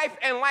bring life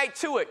and light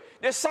to it.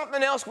 There's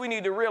something else we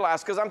need to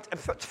realize, because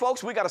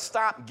folks, we got to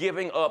stop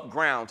giving up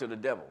ground to the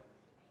devil.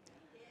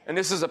 And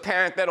this is a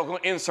parenthetical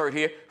insert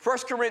here. 1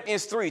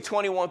 Corinthians 3,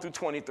 21 through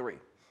 23.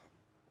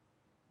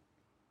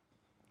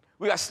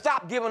 We got to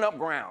stop giving up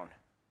ground.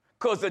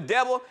 Because the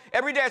devil,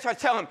 every day I try to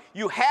tell him,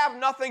 you have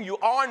nothing, you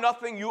are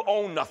nothing, you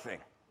own nothing.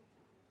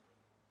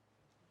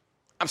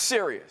 I'm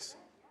serious.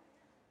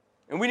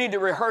 And we need to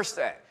rehearse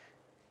that.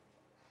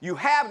 You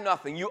have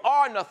nothing, you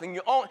are nothing,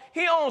 you own.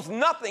 He owns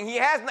nothing, he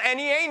has, and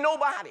he ain't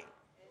nobody.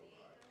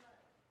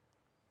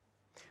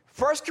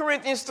 1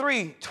 Corinthians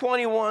 3,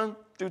 21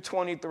 through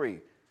 23.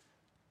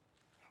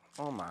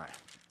 Oh my,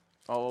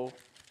 oh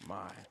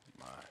my.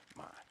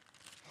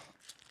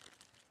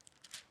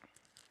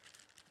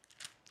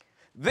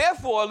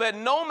 Therefore, let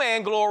no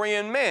man glory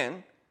in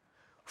men,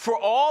 for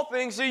all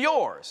things are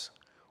yours,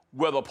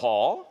 whether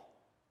Paul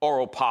or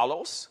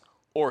Apollos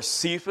or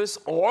Cephas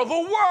or the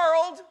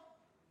world,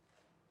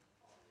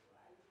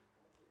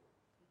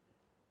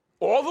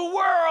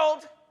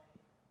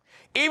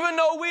 even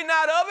though we're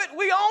not of it,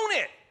 we own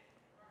it.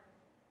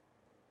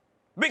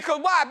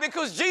 Because why?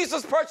 Because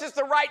Jesus purchased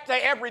the right to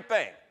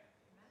everything.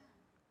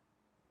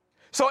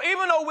 So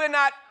even though we're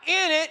not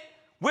in it,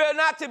 we're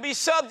not to be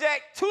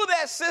subject to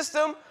that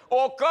system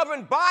or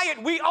governed by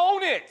it. We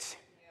own it.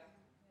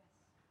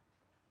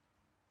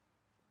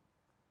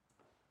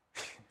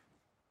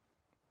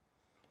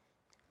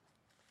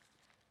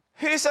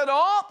 He said,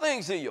 all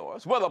things are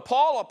yours, whether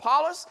Paul,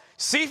 Apollos,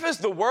 Cephas,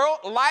 the world,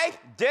 life,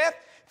 death,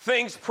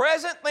 things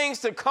present, things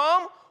to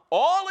come,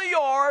 all are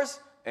yours,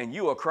 and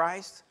you are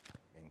Christ,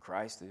 and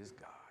Christ is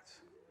God's.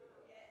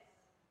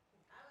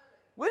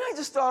 We need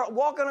to start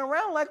walking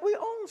around like we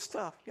own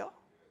stuff, y'all.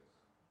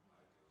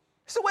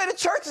 It's the way the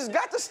church has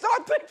got to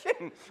start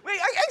thinking. We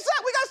got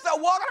to start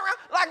walking around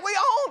like we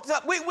own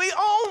stuff. We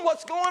own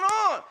what's going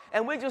on.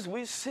 And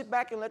we sit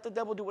back and let the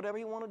devil do whatever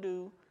he want to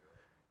do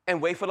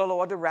and wait for the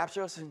Lord to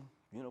rapture us and,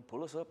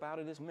 pull us up out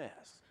of this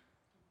mess.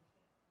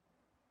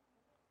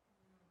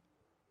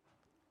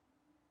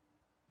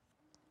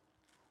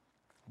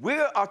 We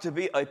are to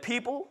be a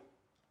people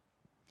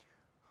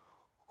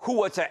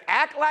who are to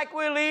act like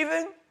we're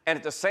leaving and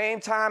at the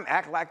same time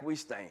act like we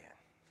stand.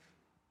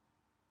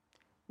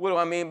 What do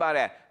I mean by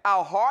that?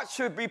 Our hearts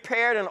should be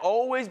prepared and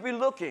always be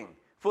looking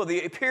for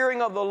the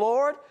appearing of the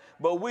Lord,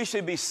 but we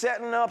should be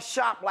setting up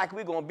shop like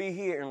we're going to be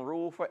here and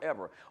rule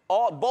forever.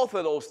 Both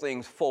of those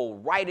things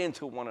fold right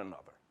into one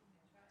another.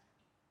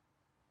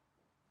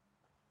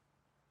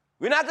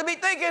 We're not to be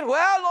thinking,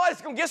 well, Lord,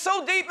 it's going to get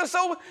so deep and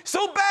so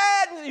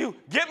bad, and you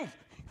get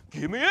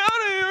me out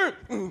of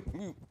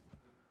here.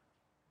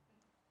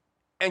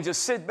 And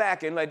just sit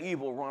back and let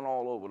evil run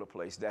all over the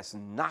place. That's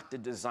not the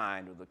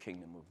design of the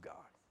kingdom of God.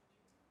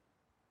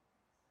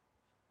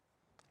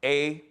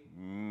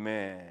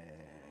 Amen.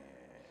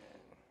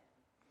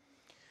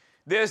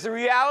 There's the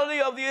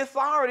reality of the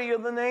authority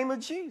of the name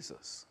of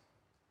Jesus.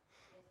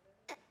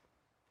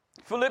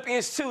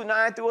 Philippians 2,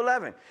 9 through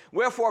 11.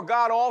 Wherefore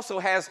God also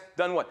has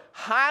done what?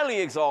 Highly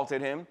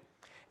exalted him,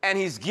 and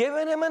he's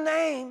given him a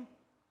name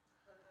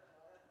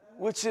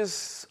which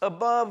is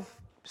above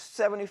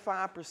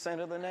 75%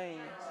 of the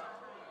names.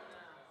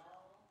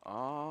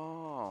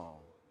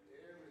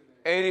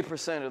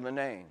 80% of the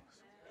names.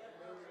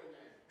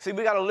 See,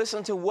 we got to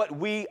listen to what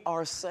we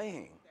are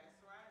saying.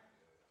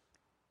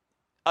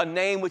 A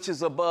name which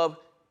is above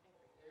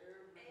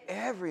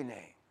every name.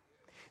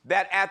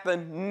 That at the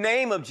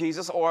name of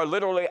Jesus, or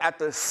literally at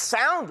the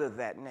sound of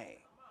that name,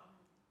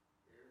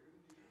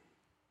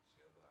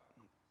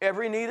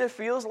 every knee that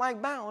feels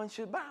like bowing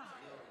should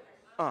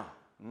bow.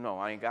 No,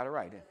 I ain't got it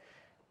right then.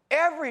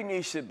 Every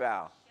knee should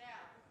bow.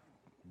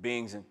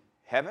 Beings in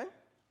heaven,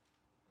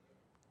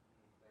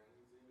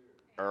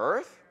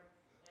 earth,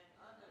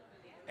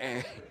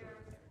 and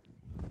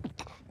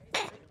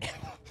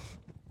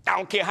I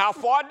don't care how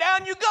far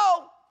down you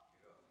go.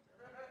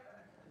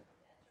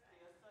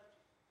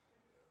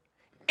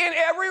 In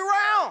every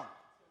realm.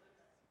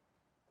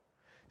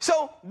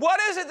 So what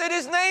is it that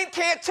his name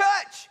can't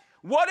touch?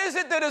 What is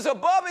it that is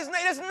above his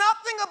name? There's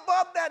nothing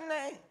above that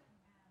name.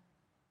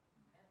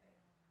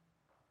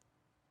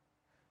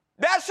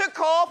 That should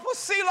call for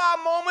Selah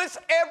moments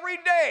every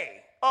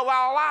day of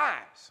our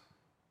lives.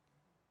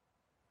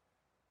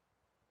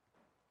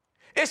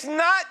 It's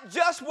not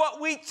just what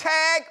we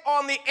tag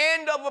on the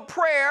end of a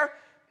prayer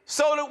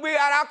so that we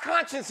got our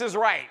consciences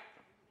right.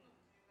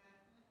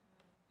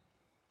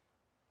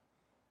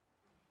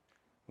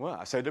 Well,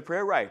 I said the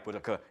prayer right,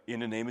 but in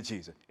the name of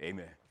Jesus,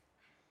 amen.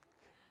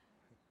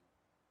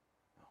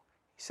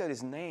 He said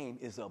his name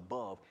is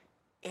above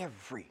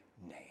every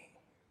name.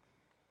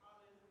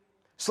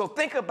 So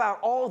think about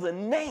all the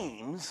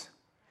names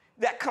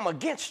that come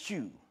against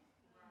you.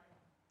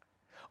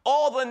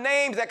 All the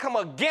names that come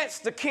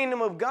against the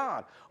kingdom of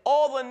God.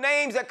 All the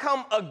names that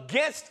come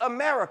against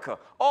America.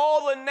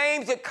 All the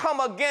names that come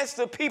against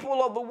the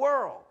people of the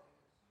world.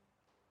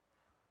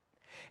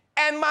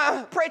 And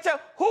my pray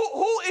tell,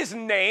 who is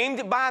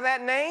named by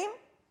that name?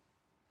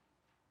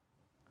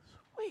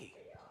 We.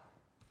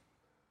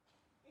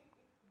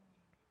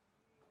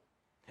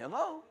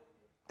 Hello?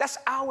 That's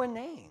our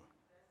name.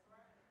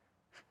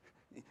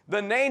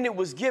 The name that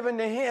was given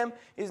to him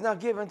is not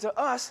given to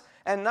us.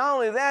 And not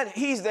only that,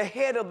 he's the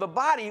head of the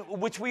body,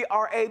 which we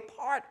are a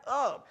part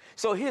of.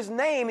 So his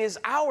name is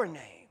our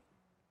name.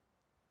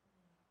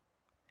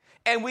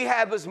 And we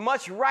have as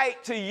much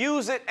right to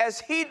use it as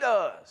he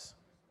does.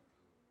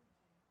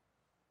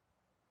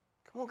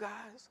 Come on,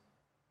 guys.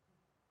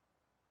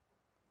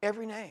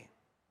 Every name.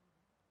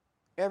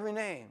 Every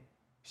name.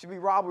 Should be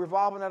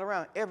revolving that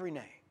around. Every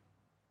name.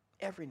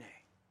 Every name.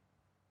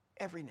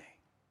 Every name.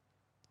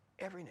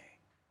 Every name.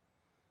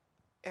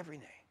 Every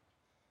name.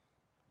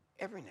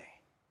 Every name.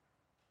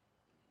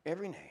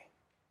 Every name.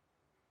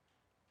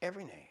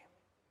 Every name.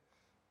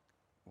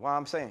 Why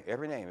I'm saying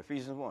every name.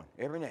 Ephesians 1.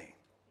 Every name.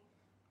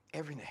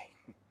 Every name.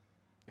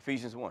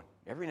 Ephesians 1.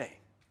 Every name.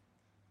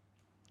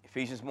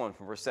 Ephesians 1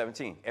 from verse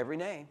 17. Every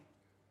name.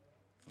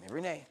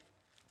 Every name.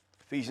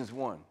 Ephesians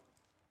 1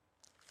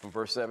 from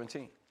verse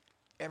 17.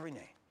 Every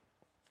name.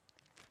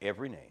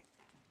 Every name.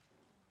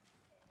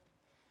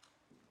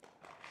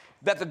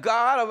 That the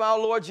God of our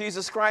Lord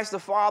Jesus Christ, the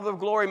Father of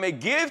glory, may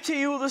give to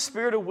you the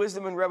spirit of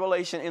wisdom and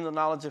revelation in the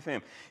knowledge of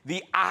him,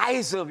 the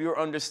eyes of your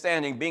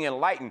understanding being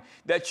enlightened,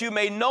 that you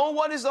may know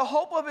what is the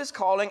hope of his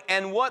calling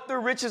and what the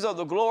riches of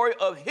the glory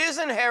of his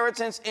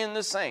inheritance in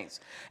the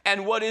saints,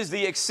 and what is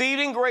the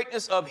exceeding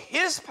greatness of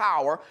his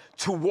power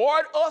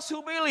toward us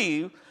who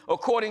believe,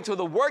 according to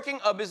the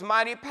working of his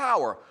mighty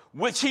power,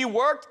 which he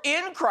worked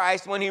in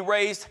Christ when he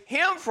raised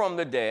him from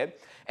the dead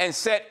and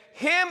set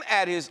him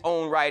at his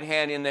own right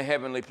hand in the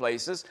heavenly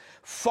places,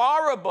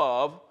 far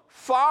above,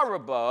 far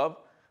above,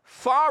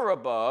 far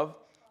above,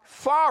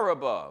 far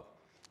above,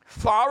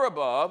 far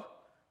above,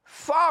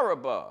 far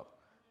above,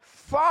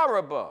 far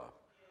above,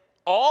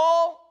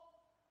 all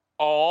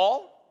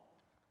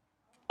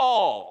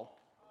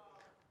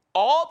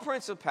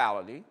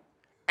principality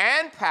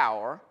and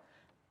power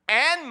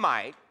and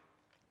might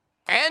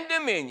and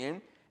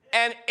dominion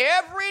and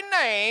every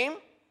name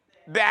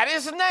that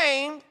is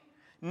named,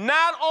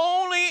 not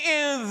only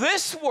in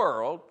this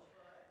world,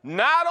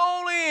 not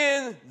only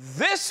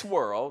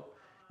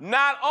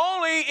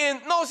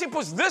notice he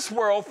puts this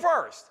world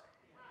first.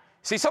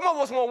 See, some of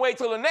us want to wait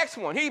till the next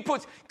one.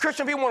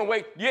 Christian people want to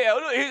wait,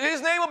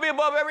 his name will be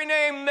above every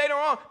name later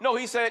on. No,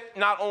 he said,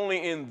 not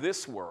only in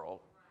this world,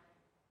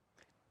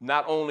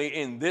 not only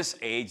in this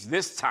age,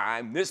 this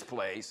time, this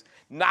place,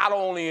 not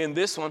only in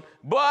this one,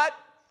 but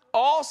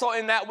also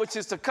in that which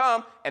is to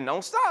come, and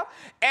don't stop,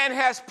 and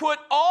has put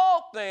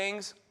all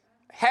things,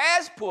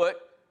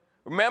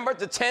 remember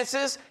the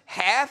tenses,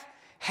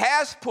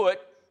 has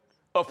put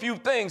a few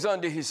things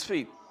under his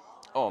feet.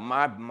 Oh,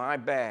 my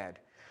bad.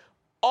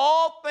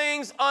 All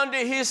things under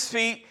his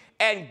feet,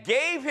 and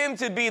gave him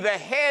to be the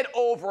head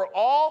over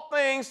all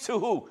things to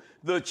who?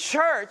 The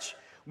church,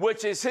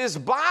 which is his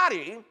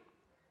body,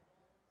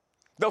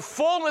 the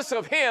fullness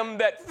of him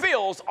that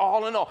fills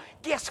all in all.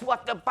 Guess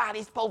what the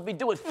body's supposed to be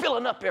doing?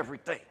 Filling up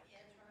everything.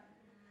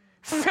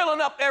 Filling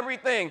up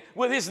everything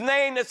with his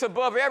name that's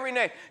above every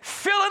name.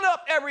 Filling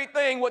up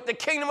everything with the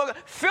kingdom of God.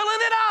 Filling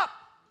it up.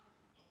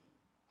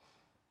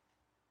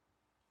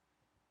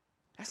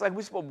 That's like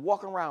we're supposed to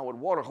walk around with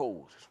water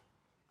hose.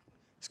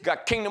 It's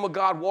got kingdom of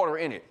God water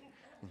in it.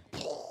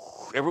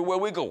 Everywhere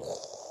we go.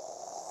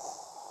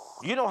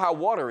 You know how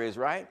water is,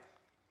 right?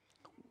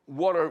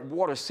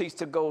 Water seeks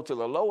to go to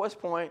the lowest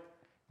point,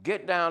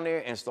 get down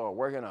there, and start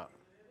working up.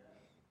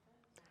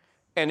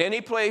 And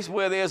any place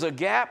where there's a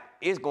gap,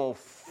 it's going to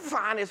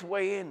find its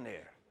way in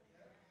there.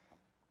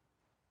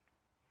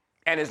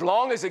 And as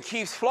long as it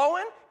keeps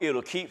flowing,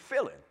 it'll keep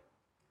filling.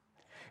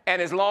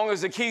 And as long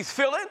as it keeps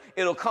filling,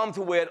 it'll come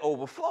to where it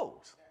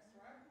overflows.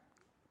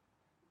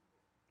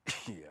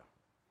 Yeah.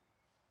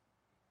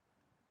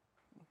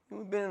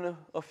 We've been in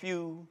a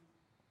few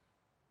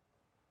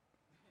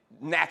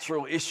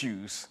natural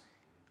issues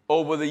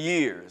over the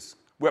years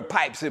where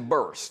pipes have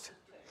burst.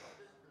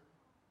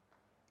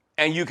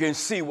 And you can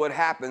see what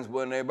happens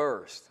when they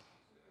burst.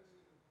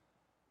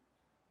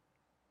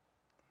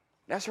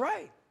 That's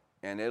right.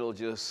 And it'll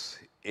just,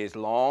 as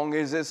long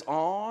as it's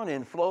on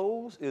and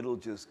flows, it'll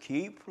just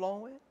keep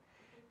flowing.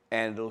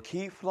 And it'll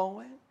keep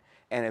flowing.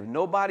 And if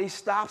nobody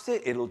stops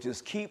it, it'll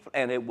just keep,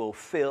 and it will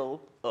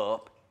fill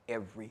up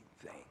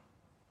everything.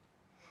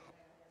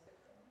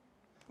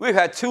 We've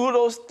had two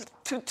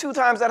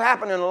times that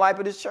happened in the life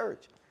of this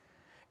church.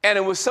 And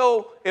it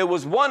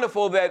was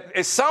wonderful that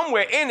it's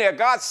somewhere in there,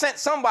 God sent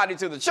somebody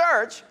to the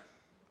church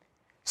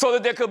so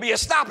that there could be a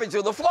stoppage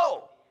of the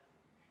flow.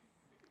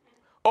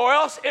 Or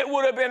else it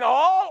would have been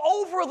all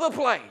over the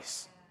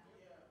place.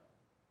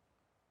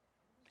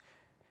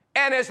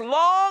 And as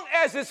long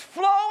as it's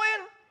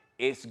flowing,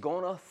 it's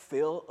going to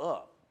fill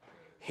up.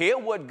 Hear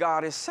what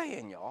God is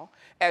saying, y'all.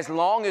 As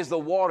long as the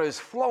water is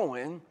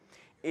flowing,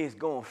 it's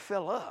going to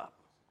fill up.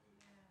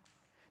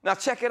 Now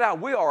check it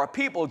out. We are a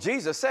people,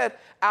 Jesus said,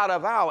 out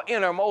of our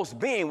innermost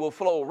being will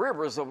flow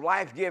rivers of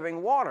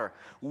life-giving water.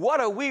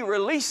 What are we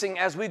releasing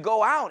as we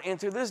go out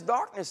into this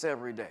darkness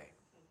every day?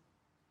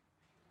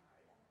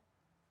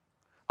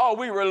 Are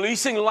we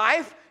releasing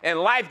life and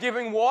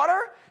life-giving water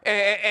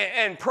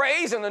and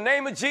praise in the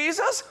name of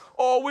Jesus?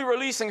 Or are we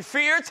releasing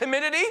fear,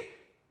 timidity?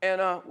 And,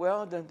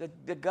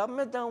 the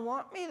government don't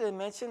want me to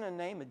mention the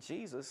name of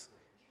Jesus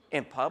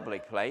in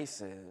public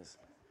places.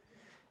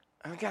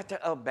 I got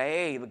to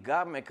obey the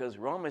government because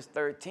Romans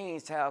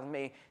 13 tells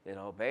me that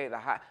obey the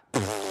high.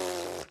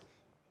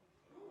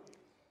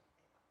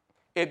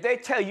 If they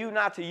tell you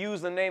not to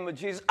use the name of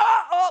Jesus,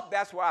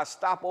 that's where I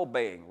stop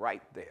obeying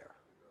right there.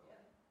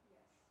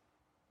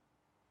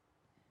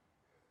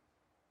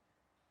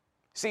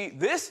 See,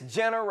 this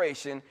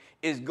generation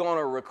is going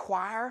to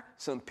require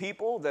some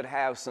people that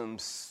have some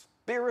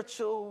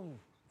spiritual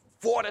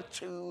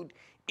fortitude,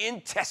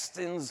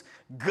 intestines,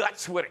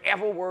 guts,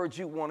 whatever words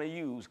you want to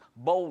use,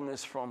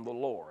 boldness from the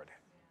Lord.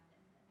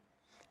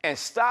 And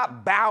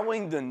stop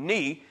bowing the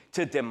knee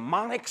to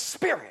demonic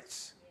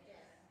spirits.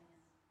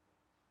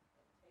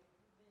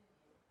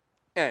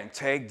 And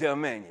take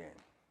dominion.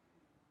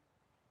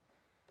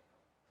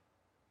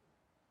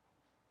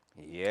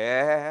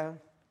 Yeah.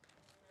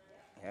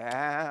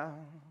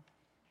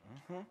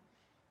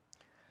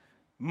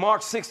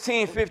 Mark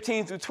 16,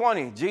 15 through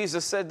 20,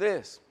 Jesus said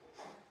this.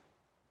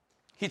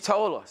 He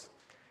told us.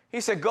 He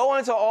said, go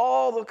into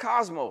all the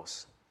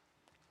cosmos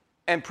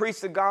and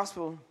preach the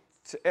gospel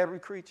to every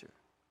creature.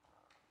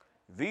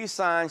 These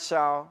signs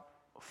shall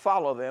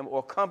follow them or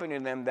accompany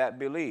them that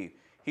believe.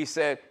 He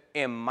said,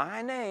 in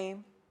my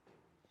name.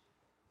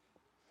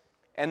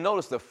 And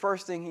notice the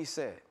first thing he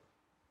said,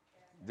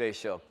 they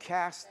shall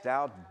cast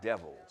out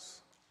devils.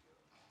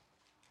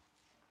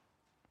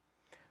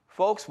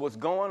 Folks, what's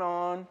going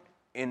on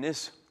in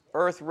this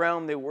earth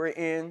realm that we're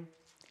in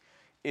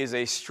is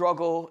a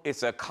struggle.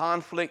 It's a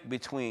conflict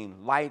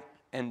between light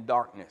and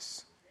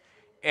darkness.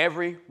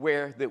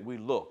 Everywhere that we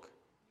look,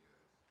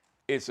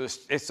 it's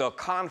a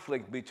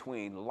conflict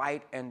between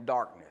light and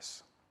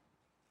darkness.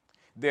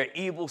 There are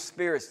evil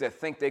spirits that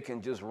think they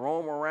can just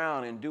roam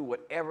around and do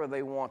whatever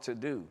they want to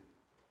do.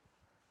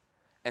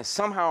 And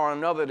somehow or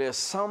another, there's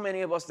so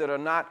many of us that are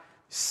not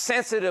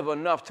sensitive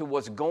enough to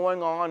what's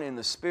going on in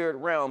the spirit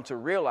realm to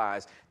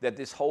realize that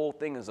this whole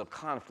thing is a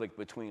conflict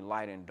between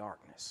light and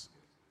darkness.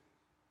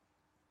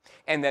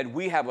 And that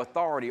we have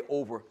authority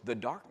over the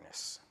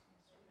darkness.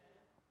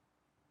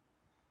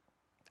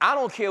 I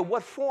don't care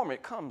what form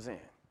it comes in.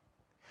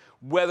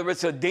 Whether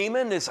it's a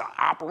demon that's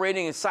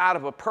operating inside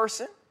of a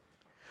person,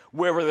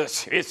 whether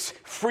it's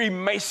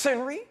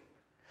Freemasonry,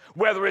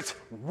 whether it's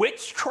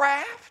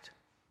witchcraft.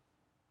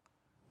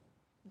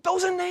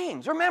 Those are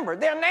names. Remember,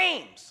 they're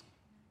names.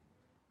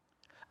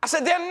 I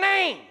said they're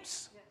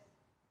names.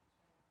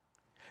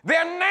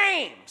 They're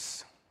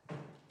names.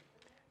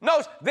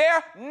 Notice,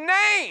 they're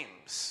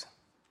names.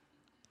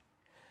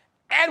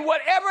 And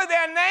whatever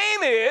their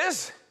name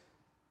is,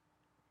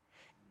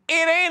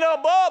 it ain't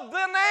above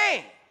the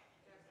name.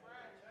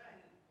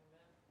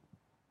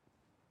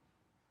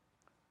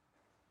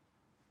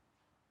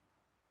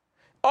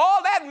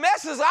 All that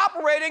mess is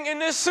operating in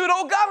this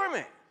pseudo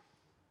government.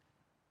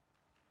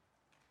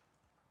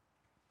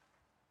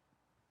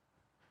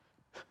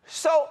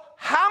 So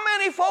how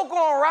many folk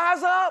gonna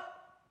rise up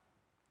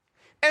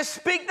and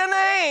speak the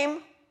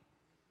name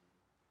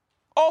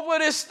over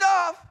this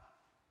stuff,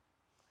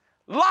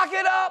 lock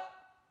it up,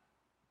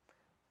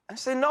 and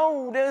say,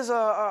 no, there's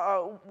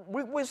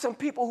we're some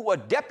people who are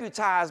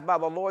deputized by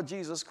the Lord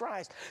Jesus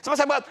Christ.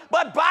 Somebody say,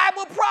 but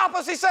Bible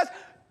prophecy says,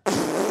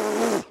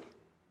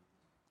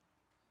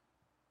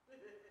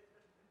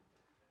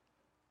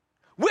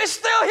 we're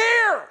still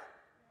here.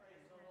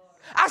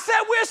 I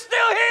said, we're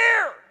still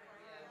here.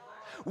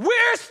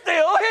 We're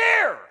still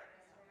here.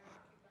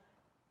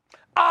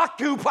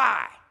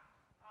 Occupy.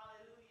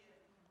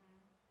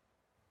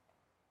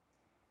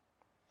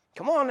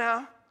 Come on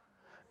now.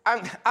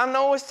 I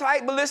know it's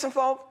tight, but listen,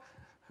 folks,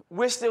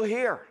 we're still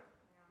here.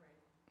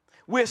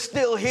 We're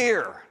still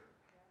here.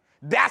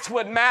 That's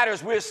what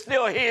matters. We're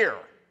still here.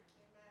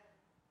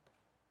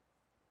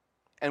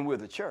 And we're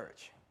the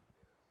church,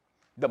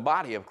 the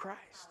body of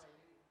Christ.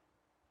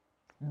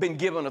 Been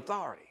given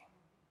authority,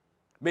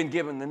 been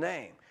given the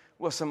name.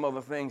 Well, some other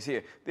things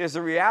here. There's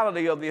the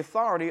reality of the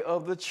authority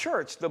of the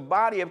church, the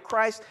body of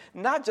Christ,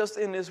 not just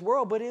in this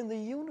world, but in the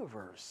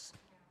universe.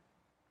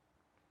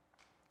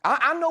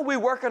 I know we're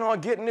working on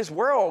getting this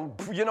world,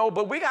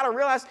 but we got to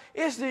realize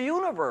it's the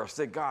universe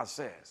that God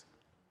says.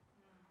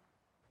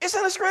 It's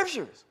in the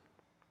scriptures.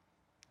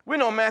 We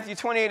know Matthew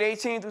 28,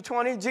 18 through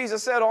 20.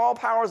 Jesus said, all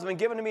power has been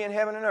given to me in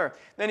heaven and earth.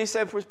 Then he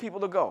said for his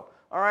people to go.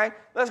 All right,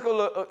 let's go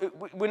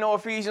look. We know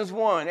Ephesians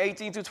 1,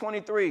 18 to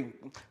 23.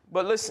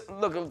 But let's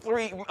look at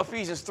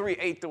Ephesians 3,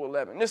 8 through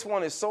 11. This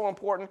one is so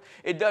important.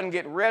 It doesn't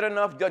get read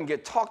enough, doesn't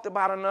get talked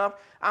about enough.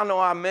 I know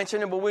I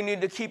mentioned it, but we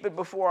need to keep it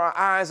before our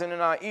eyes and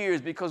in our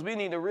ears because we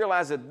need to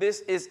realize that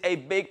this is a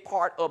big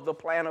part of the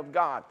plan of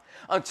God.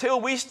 Until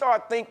we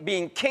start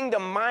being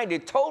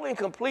kingdom-minded totally and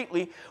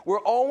completely, we're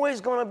always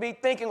going to be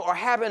thinking or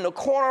having the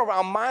corner of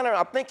our mind or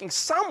our thinking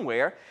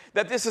somewhere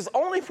that this is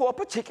only for a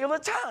particular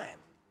time.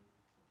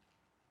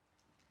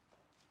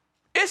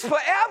 It's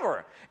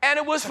forever. And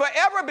it was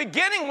forever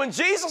beginning when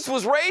Jesus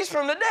was raised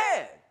from the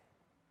dead.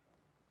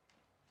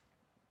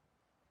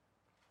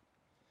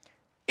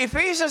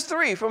 Ephesians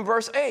 3 from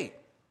verse 8.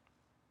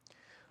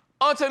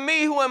 Unto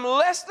me who am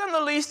less than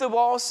the least of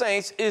all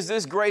saints is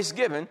this grace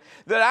given,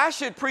 that I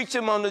should preach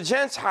among the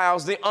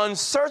Gentiles the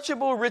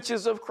unsearchable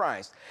riches of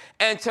Christ,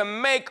 and to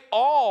make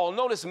all,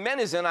 notice men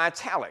is in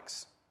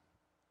italics.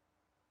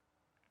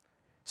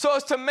 So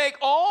it's to make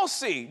all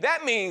see.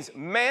 That means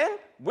men,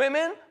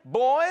 women,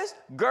 boys,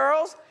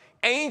 girls,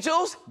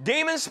 angels,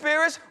 demon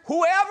spirits,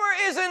 whoever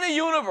is in the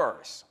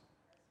universe.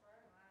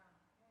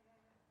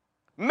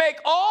 Make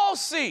all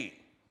see.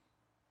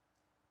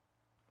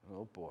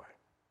 Oh boy.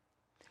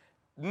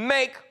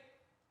 Make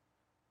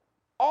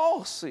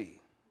all see.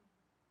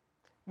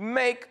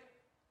 Make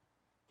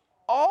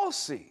all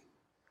see.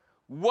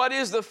 What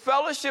is the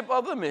fellowship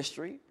of the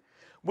mystery,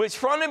 which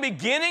from the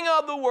beginning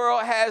of the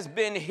world has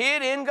been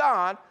hid in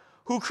God,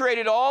 who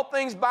created all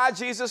things by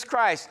Jesus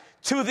Christ,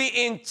 to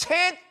the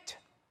intent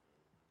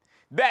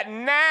that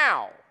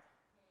now,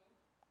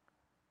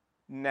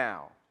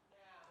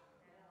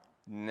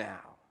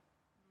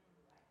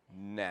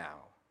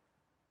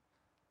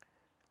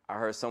 I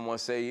heard someone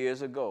say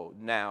years ago,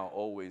 now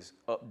always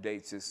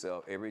updates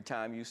itself every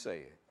time you say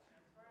it.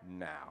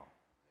 Now.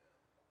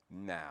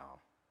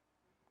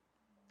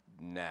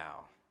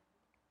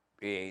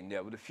 It ain't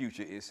never the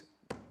future, it's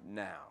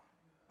now.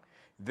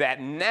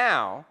 That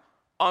now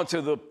unto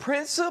the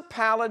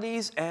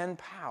principalities and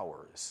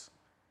powers.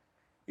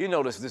 You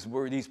notice this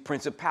word, these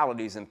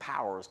principalities and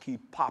powers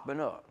keep popping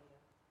up.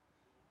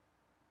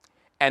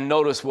 And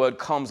notice what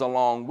comes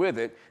along with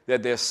it,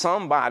 that there's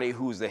somebody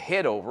who's the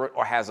head over it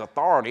or has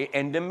authority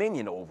and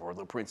dominion over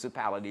the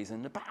principalities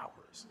and the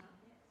powers.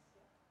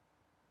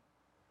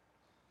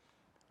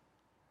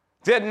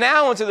 That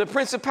now unto the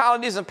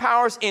principalities and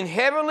powers in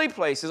heavenly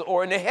places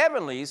or in the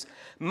heavenlies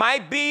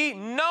might be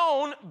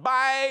known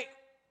by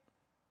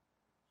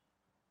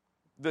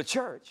the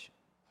church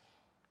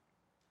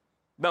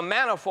the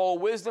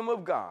manifold wisdom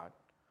of God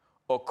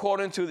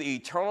according to the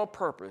eternal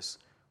purpose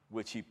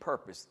which he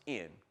purposed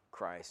in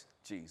Christ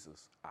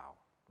Jesus our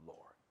Lord.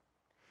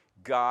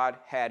 God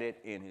had it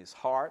in his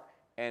heart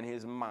and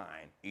his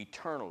mind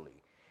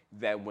eternally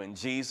that when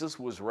Jesus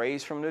was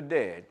raised from the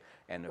dead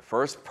and the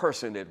first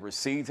person that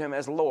received him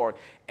as Lord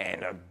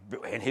and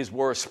his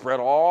word spread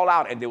all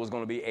out and there was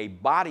going to be a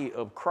body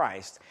of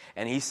Christ,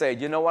 and he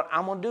said, you know what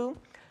I'm going to do?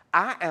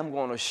 I am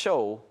going to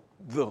show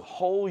the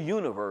whole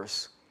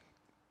universe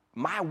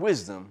my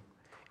wisdom,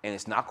 and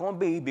it's not going to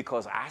be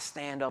because I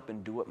stand up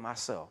and do it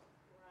myself.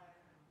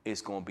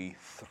 It's going to be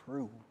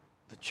through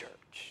the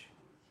church.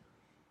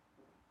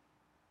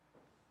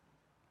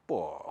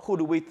 Boy, who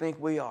do we think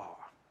we are?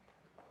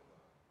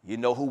 You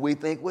know who we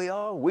think we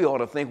are? We ought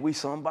to think we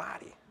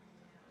somebody.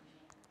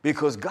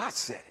 Because God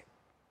said it.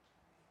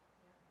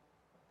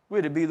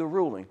 We're to be the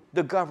ruling,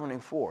 the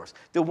governing force,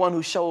 the one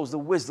who shows the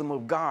wisdom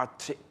of God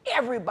to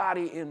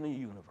everybody in the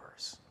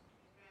universe.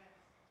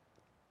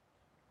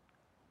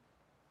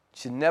 You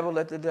should never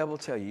let the devil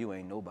tell you you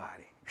ain't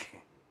nobody.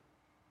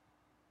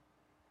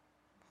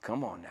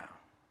 Come on now.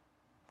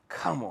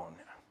 Come on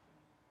now.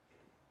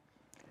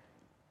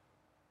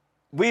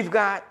 We've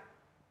got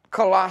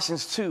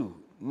Colossians 2,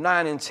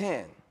 9 and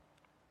 10.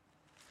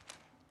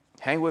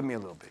 Hang with me a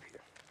little bit here.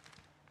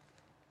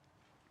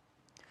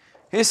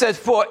 He says,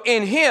 for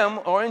in him,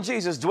 or in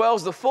Jesus,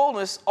 dwells the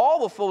fullness, all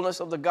the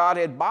fullness of the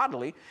Godhead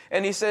bodily.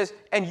 And he says,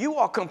 and you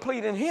are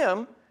complete in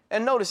him.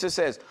 And notice it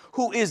says,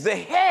 who is the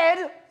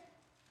head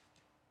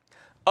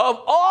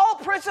of all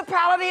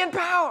principality and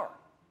power.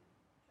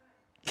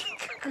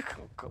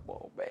 Come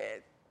on,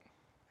 man.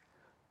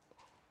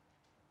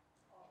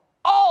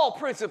 All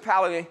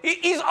principality.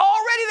 He's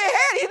already the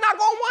head. He's not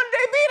going to one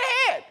day be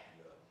the head.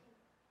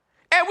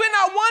 And we're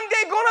not one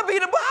day going to be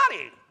the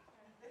body.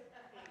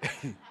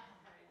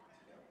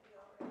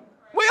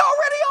 We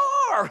already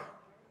are.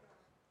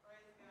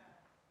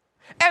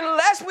 And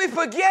lest we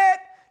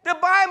forget, the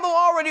Bible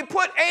already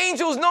put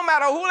angels, no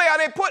matter who they are,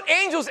 they put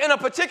angels in a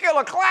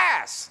particular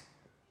class.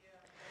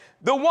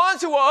 The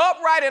ones who are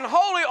upright and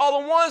holy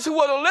are the ones who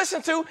are to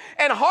listen to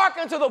and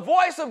hearken to the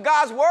voice of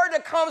God's word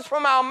that comes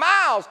from our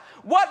mouths.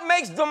 What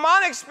makes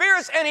demonic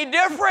spirits any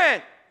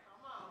different?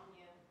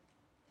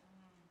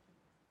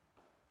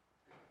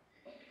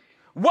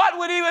 What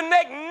would even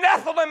make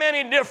Nephilim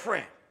any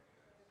different?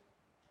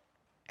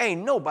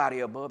 Ain't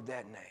nobody above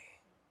that name.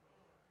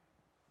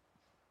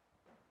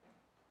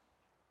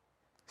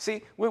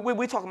 See,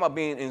 we're talking about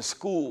being in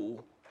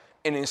school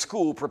and in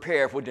school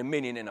prepare for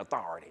dominion and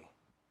authority,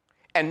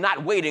 and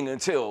not waiting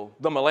until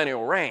the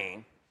millennial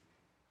reign,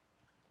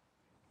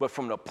 but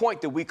from the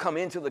point that we come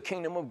into the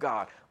kingdom of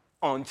God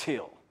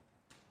until.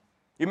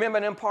 You remember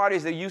them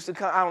parties that used to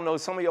come? I don't know,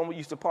 some of y'all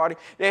used to party.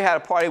 They had a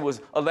party that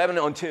was 11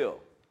 until.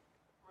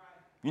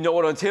 You know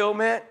what until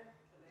meant?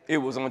 It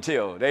was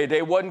until.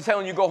 They wasn't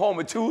telling you go home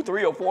at 2,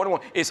 3, or 4 to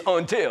 1. It's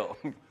until.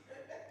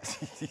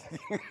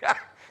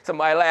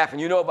 Somebody laughing.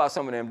 You know about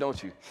some of them,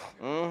 don't you?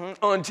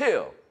 Mm-hmm.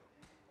 Until.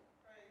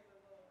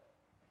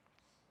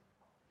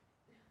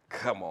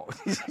 Come on.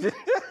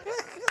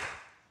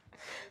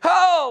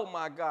 Oh,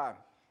 my God.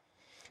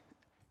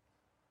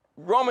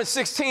 Romans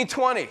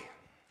 16:20.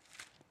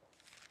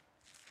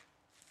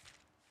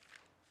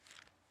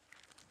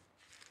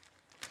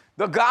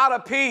 The God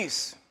of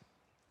peace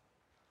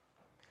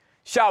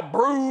shall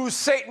bruise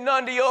Satan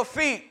under your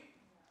feet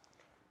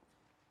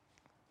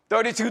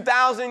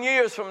 32,000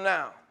 years from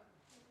now.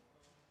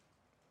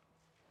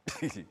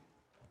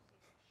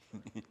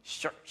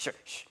 Sure.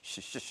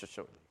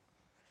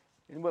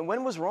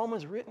 When was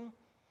Romans written?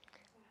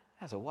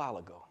 That's a while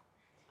ago.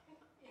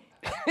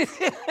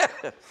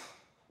 A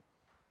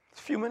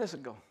few minutes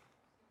ago.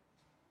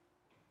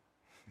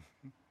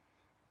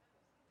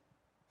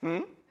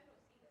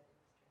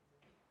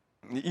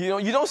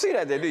 You don't see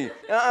that there, do you?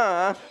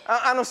 I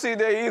don't see it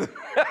there either.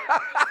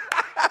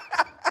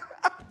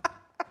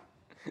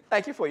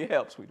 Thank you for your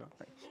help, sweetheart.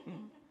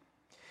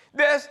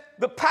 There's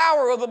the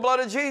power of the blood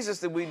of Jesus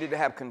that we need to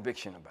have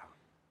conviction about.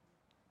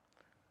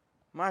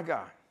 My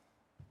God.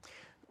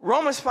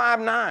 Romans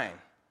 5:9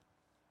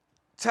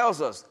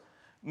 tells us,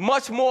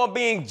 much more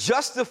being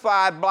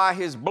justified by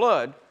his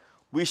blood,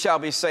 we shall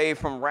be saved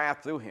from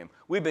wrath through him.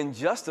 We've been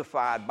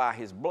justified by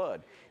his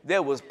blood.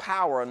 There was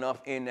power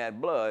enough in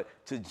that blood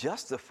to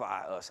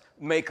justify us,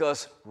 make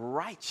us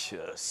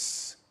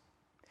righteous.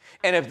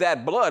 And if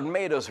that blood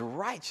made us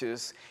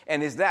righteous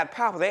and is that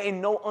powerful, there ain't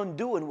no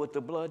undoing what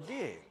the blood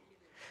did.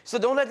 So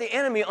don't let the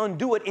enemy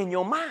undo it in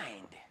your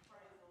mind.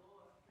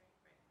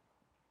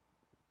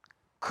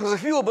 Because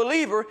if you're a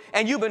believer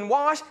and you've been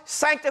washed,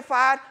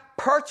 sanctified,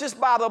 purchased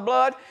by the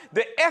blood,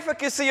 the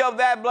efficacy of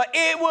that blood,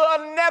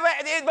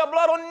 the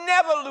blood will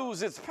never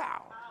lose its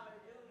power.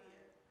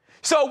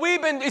 So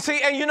we've been,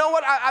 and you know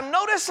what? I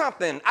noticed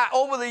something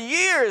over the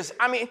years.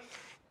 I mean,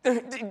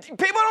 people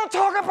don't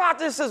talk about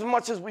this as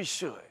much as we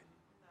should.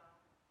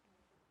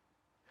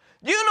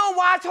 Do you know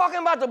why talking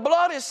about the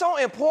blood is so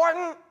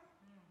important?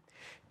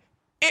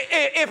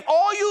 If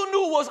all you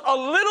knew was a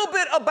little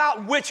bit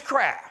about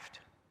witchcraft,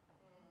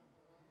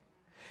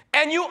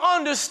 and you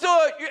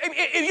understood,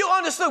 if you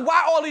understood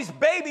why all these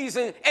babies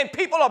and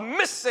people are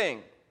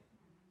missing,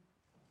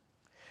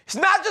 it's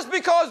not just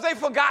because they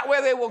forgot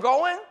where they were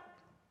going.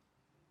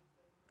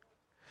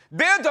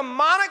 They're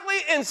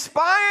demonically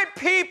inspired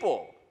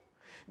people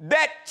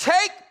that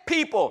take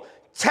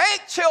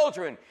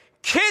children,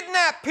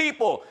 kidnap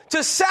people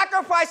to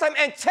sacrifice them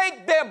and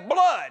take their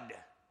blood.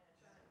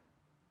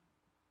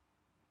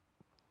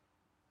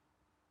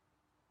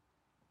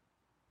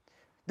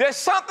 There's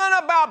something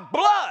about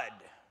blood.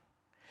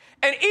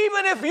 And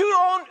even if we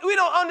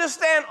don't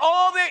understand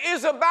all there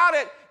is about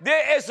it,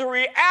 there is a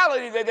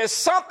reality that there's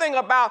something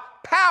about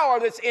power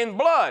that's in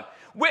blood.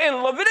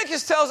 When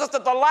Leviticus tells us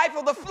that the life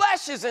of the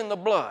flesh is in the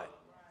blood.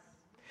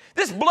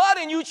 This blood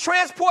in you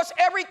transports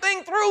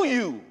everything through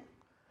you.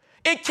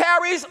 It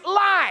carries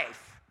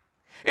life.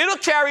 It'll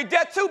carry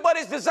death too, but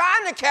it's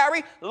designed to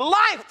carry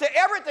life to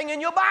everything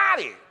in your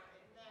body.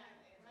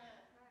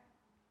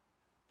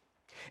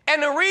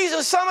 And the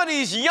reason some of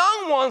these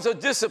young ones are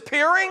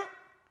disappearing,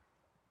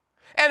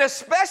 and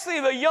especially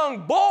the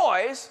young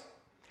boys,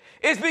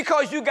 is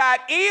because you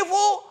got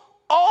evil,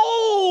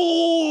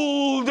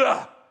 old,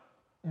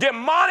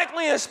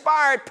 demonically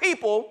inspired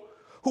people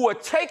who are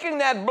taking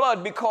that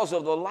blood because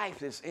of the life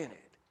that's in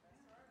it.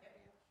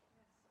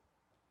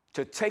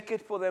 To take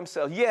it for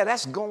themselves. Yeah,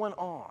 that's going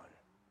on.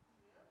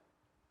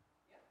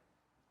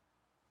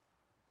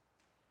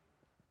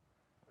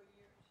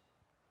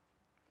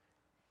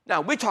 Now,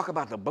 we talk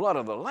about the blood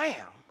of the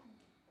Lamb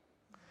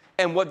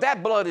and what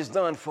that blood has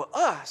done for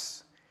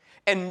us.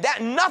 And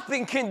that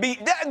nothing can be,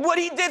 what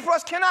he did for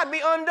us cannot be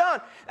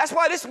undone. That's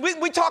why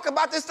we talk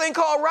about this thing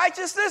called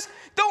righteousness.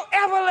 Don't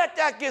ever let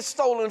that get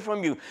stolen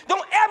from you.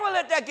 Don't ever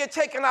let that get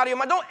taken out of your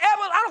mind.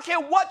 I don't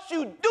care what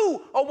you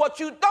do or what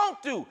you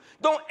don't do.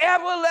 Don't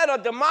ever let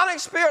a demonic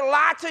spirit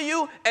lie to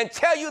you and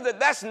tell you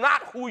that that's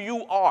not who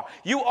you are.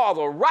 You are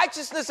the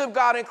righteousness of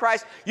God in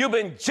Christ. You've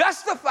been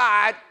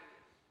justified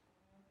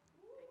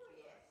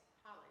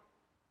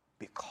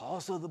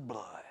because of the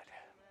blood.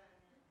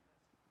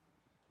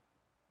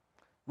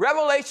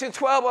 Revelation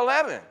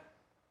 12:11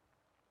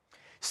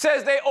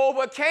 says they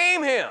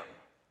overcame him.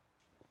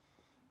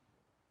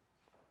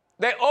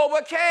 They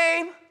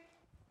overcame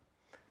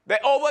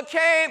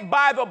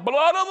by the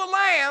blood of the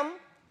Lamb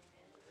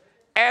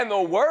and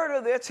the word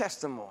of their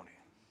testimony.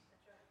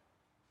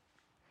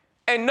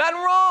 Ain't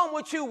nothing wrong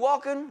with you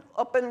walking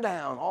up and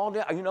down all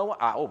day. You know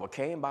what? I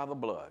overcame by the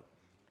blood.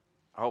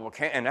 I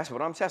overcame, and that's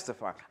what I'm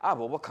testifying.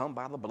 I've overcome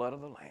by the blood of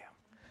the Lamb.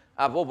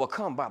 I've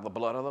overcome by the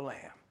blood of the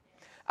Lamb.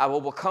 I've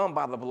overcome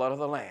by the blood of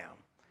the Lamb.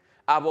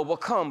 I've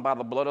overcome by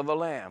the blood of the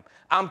Lamb.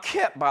 I'm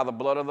kept by the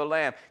blood of the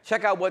Lamb.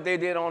 Check out what they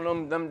did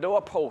on them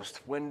doorposts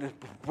when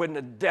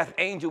the death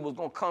angel was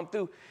going to come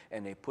through.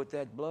 And they put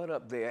that blood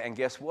up there. And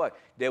guess what?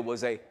 There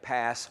was a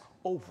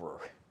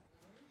Passover.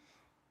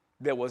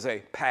 There was a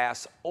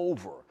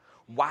Passover.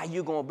 Why are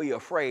you going to be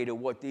afraid of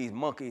what these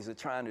monkeys are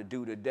trying to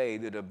do today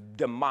that are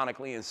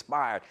demonically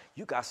inspired?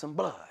 You got some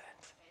blood.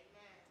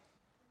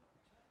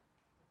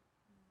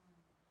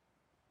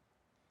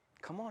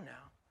 Come on now.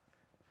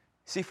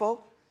 See,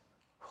 folks,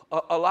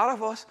 a lot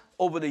of us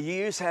over the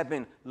years have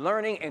been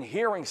learning and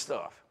hearing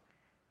stuff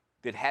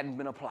that hadn't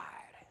been applied.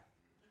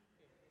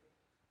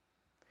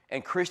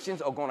 And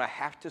Christians are going to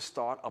have to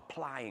start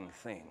applying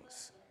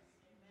things.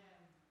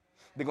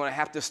 They're going to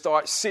have to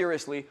start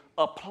seriously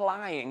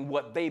applying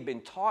what they've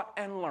been taught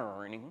and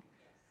learning,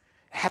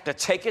 have to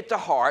take it to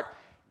heart,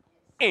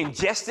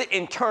 ingest it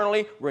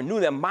internally, renew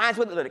their minds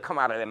with it, let it come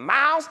out of their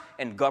mouths,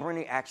 and govern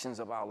the actions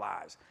of our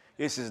lives.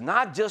 This is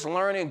not just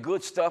learning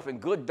good stuff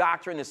and good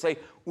doctrine and say,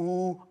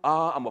 ooh,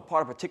 I'm a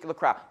part of a particular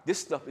crowd. This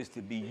stuff is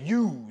to be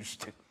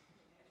used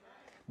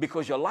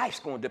because your life's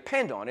going to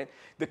depend on it.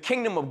 The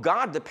kingdom of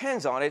God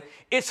depends on it.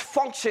 Its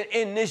function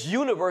in this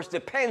universe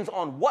depends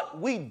on what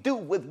we do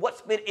with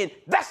what's been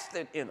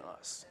invested in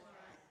us.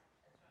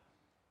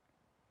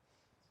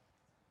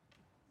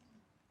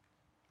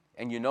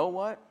 And you know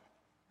what?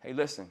 Hey,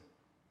 listen.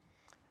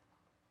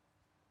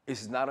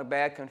 This is not a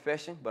bad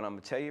confession, but I'm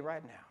going to tell you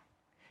right now.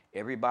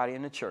 Everybody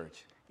in the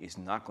church is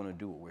not going to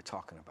do what we're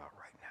talking about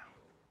right now.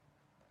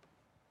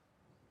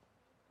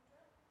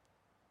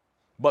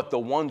 But the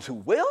ones who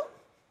will,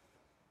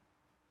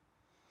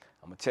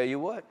 I'm going to tell you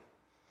what,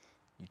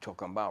 you're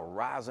talking about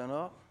rising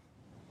up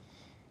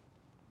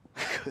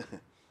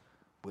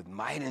with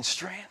might and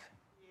strength.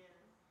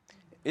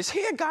 It's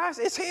here, guys.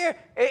 It's here.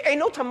 Ain't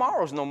no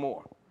tomorrows no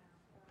more.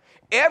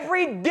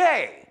 Every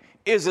day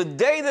is a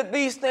day that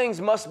these things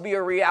must be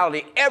a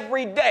reality.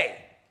 Every day.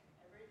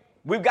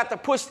 We've got to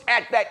push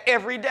at that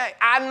every day.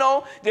 I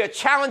know there are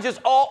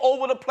challenges all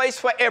over the place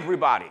for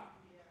everybody.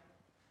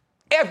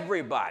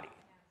 Everybody.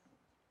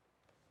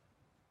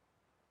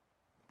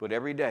 But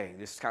every day,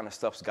 this kind of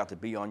stuff's got to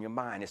be on your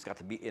mind. It's got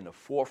to be in the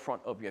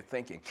forefront of your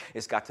thinking.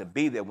 It's got to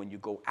be there when you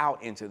go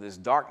out into this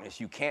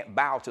darkness. You can't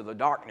bow to the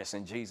darkness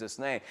in Jesus'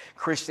 name.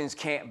 Christians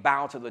can't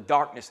bow to the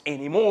darkness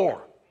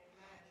anymore.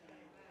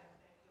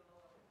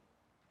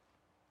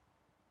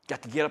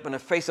 Got to get up in the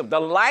face of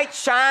the light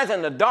shines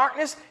in the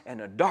darkness,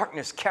 and the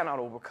darkness cannot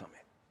overcome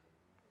it.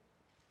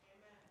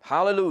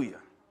 Hallelujah.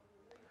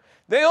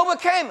 They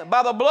overcame it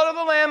by the blood of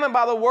the Lamb and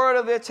by the word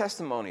of their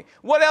testimony.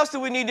 What else do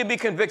we need to be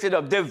convicted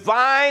of?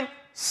 Divine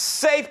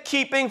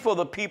safekeeping for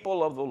the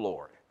people of the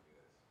Lord.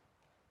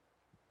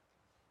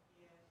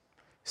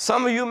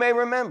 Some of you may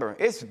remember,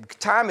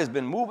 time has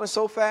been moving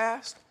so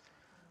fast,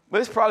 but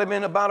it's probably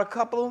been about a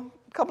couple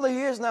of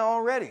years now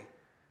already.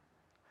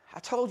 I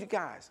told you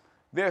guys.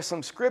 There are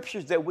some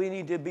scriptures that we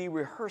need to be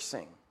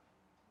rehearsing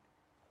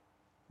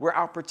where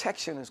our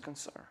protection is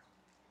concerned.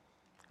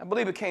 I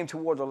believe it came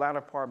toward the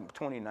latter part of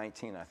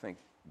 2019, I think,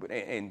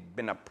 and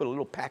then I put a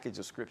little package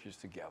of scriptures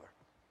together,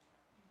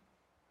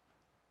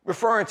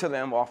 referring to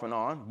them off and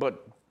on.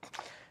 But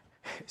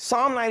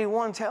Psalm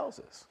 91 tells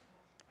us,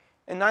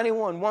 in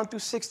 91, 1 through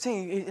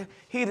 16,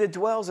 he that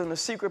dwells in the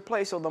secret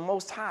place of the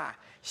Most High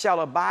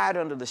shall abide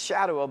under the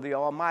shadow of the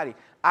Almighty.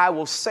 I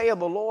will say of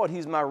the Lord,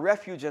 he's my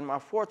refuge and my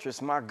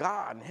fortress, my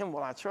God, in him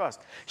will I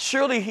trust.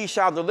 Surely he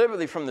shall deliver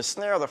thee from the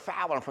snare of the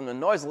fowler and from the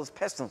noiseless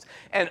pestilence,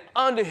 and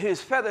under his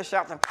feathers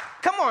shalt thou.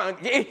 Come on,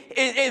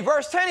 in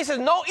verse 10 he says,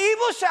 no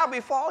evil shall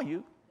befall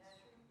you,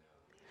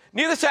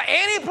 neither shall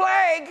any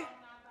plague,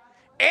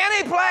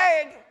 any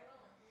plague,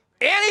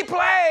 any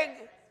plague,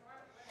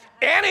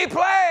 any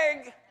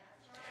plague,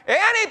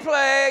 any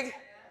plague,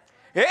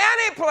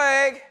 any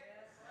plague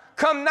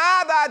come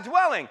nigh thy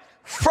dwelling.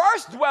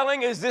 First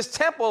dwelling is this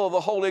temple of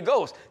the Holy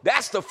Ghost.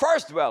 That's the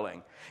first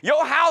dwelling.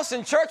 Your house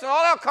and church and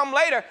all that will come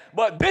later,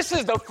 but this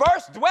is the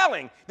first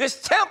dwelling,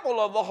 this temple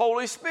of the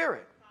Holy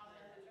Spirit.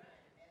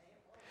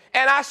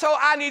 And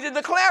I need to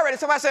declare it. And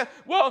somebody said,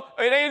 well,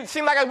 it ain't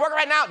seem like it's working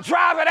right now.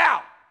 Drive it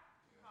out.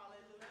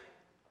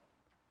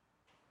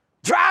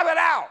 Drive it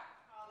out.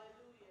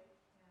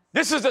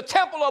 This is the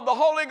temple of the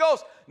Holy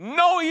Ghost.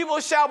 No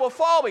evil shall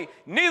befall me,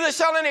 neither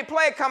shall any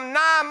plague come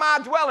nigh my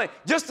dwelling.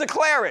 Just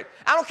declare it.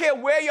 I don't care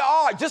where you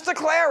are. Just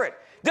declare it.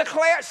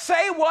 Declare,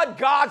 say what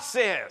God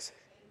says.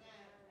 Amen.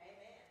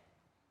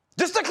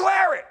 Just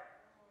declare it.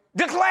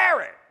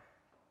 Declare it.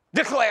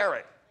 Declare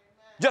it.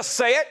 Amen. Just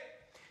say it.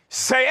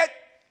 Say it.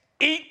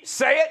 Eat,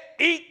 say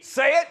it. Eat,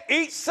 say it.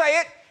 Eat,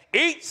 say it.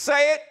 Eat,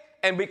 say it,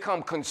 and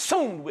become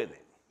consumed with it.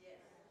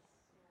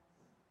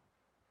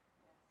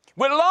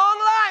 With long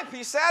life,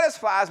 he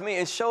satisfies me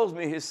and shows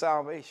me his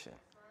salvation.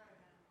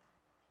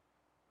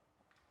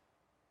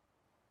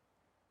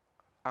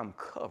 I'm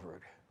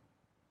covered.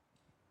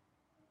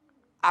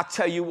 I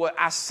tell you what,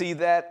 I see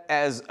that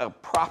as a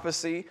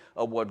prophecy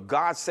of what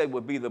God said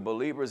would be the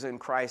believers in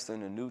Christ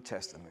in the New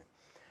Testament.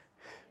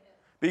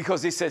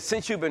 Because he said,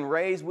 since you've been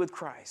raised with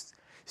Christ,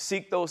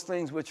 seek those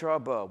things which are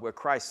above, where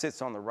Christ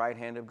sits on the right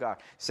hand of God.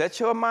 Set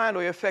your mind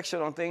or your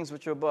affection on things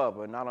which are above,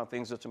 but not on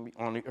things which are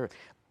on the earth.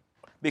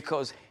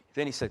 Because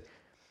then he said,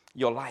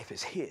 your life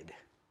is hid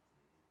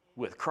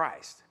with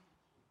Christ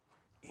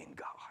in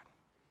God.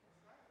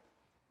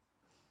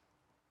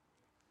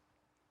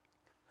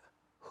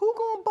 Who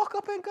gonna buck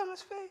up in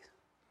God's face?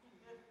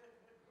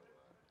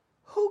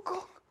 Who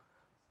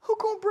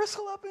gonna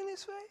bristle up in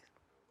his face?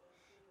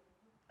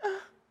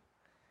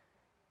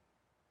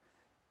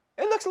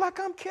 It looks like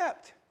I'm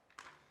kept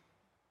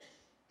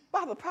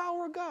by the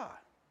power of God.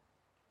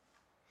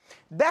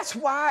 That's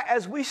why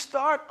as we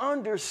start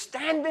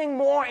understanding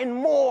more and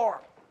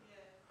more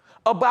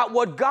about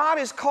what God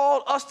has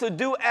called us to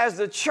do as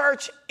the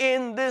church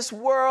in this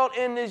world,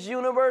 in this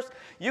universe,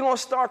 you're going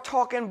to start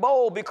talking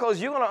bold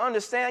because you're going to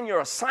understand your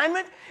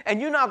assignment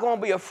and you're not going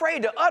to be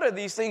afraid to utter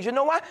these things. You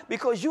know why?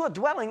 Because you are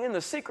dwelling in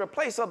the secret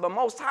place of the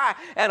Most High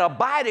and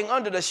abiding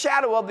under the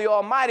shadow of the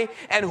Almighty.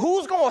 And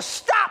who's going to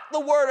stop the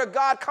word of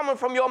God coming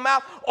from your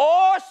mouth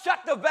or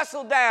shut the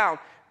vessel down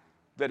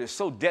that is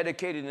so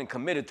dedicated and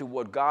committed to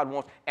what God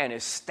wants and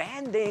is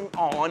standing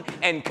on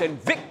and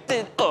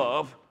convicted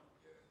of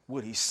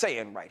what he's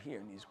saying right here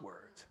in these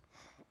words?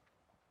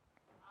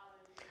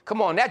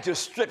 Come on, that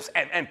just strips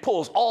and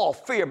pulls all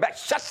fear back,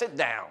 shuts it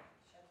down.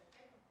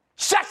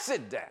 Shuts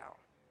it down.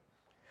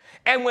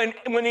 And when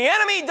the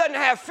enemy doesn't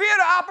have fear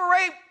to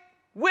operate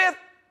with,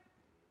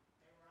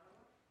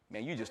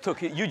 man, you just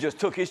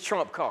took his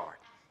trump card.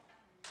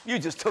 You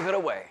just took it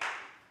away.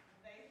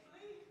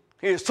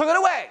 He just took it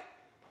away.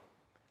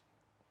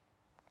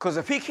 Because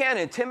if he can't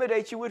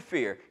intimidate you with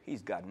fear,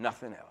 he's got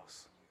nothing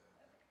else.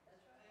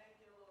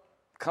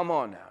 Come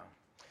on now.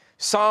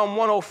 Psalm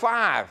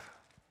 105.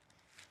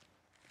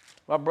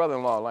 My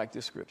brother-in-law liked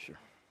this scripture.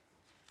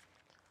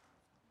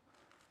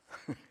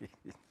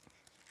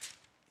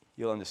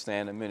 You'll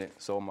understand in a minute.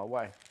 So will my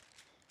wife.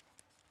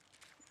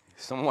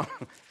 Psalm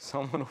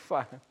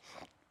 105.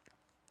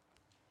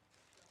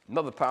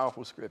 Another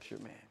powerful scripture,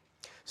 man.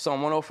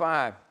 Psalm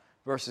 105,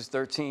 verses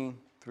 13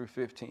 through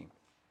 15.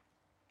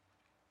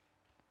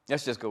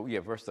 Let's just go,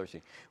 verse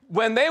 13.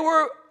 When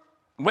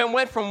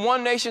went from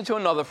one nation to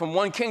another, from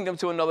one kingdom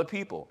to another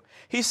people,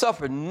 he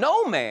suffered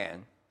no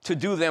man to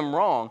do them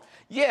wrong.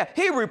 Yeah,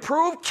 he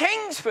reproved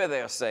kings for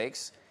their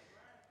sakes,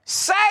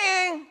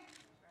 saying,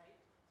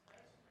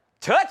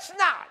 touch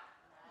not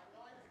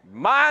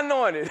my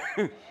anointed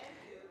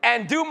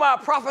and do my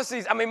prophets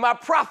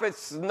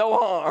no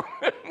harm.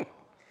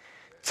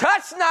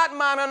 Touch not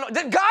mine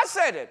anointed. God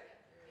said it.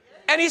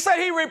 And he said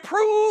he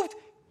reproved.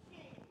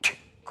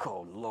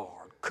 Oh,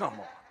 Lord, come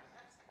on.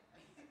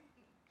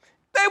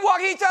 They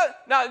walk, he touch.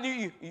 Now,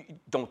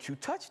 don't you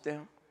touch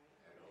them.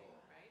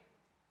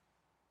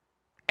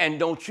 And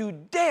don't you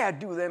dare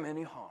do them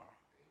any harm.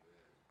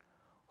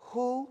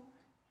 Who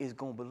is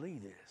going to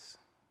believe this?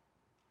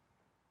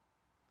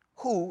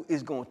 Who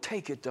is going to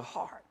take it to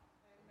heart?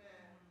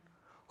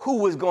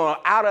 Who is going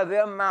to, out of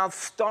their mouth,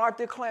 start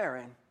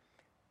declaring,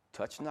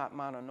 touch not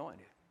mine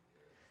anointed,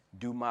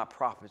 do my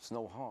prophets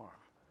no harm.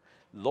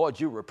 Lord,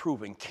 you're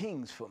reproving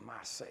kings for my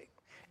sake.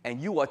 And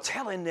you are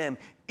telling them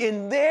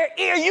in their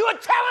ear, you are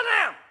telling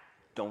them,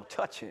 don't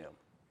touch him.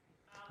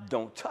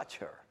 Don't touch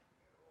her.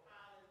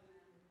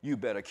 You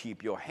better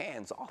keep your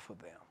hands off of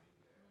them.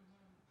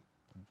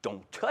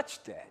 Don't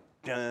touch that.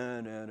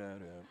 Dun, dun, dun,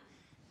 dun.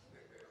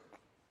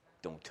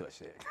 Don't touch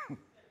that.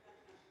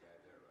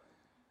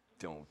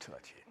 Don't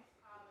touch it.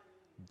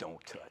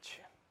 Don't touch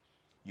it.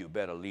 You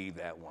better leave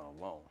that one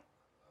alone.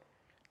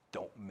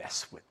 Don't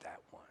mess with that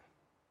one.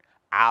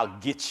 I'll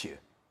get you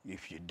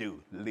if you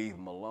do. Leave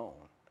them alone.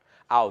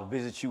 I'll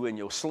visit you in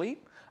your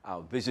sleep.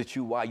 I'll visit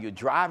you while you're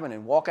driving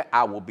and walking.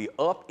 I will be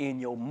up in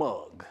your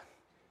mug.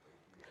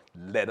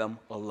 Let them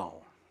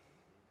alone.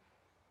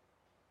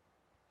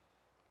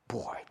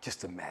 Boy,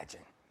 just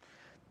imagine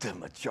the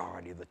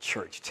majority of the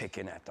church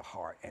taking that to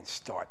heart and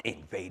start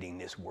invading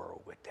this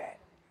world with that.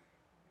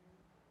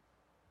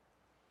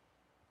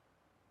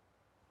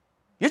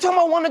 You're talking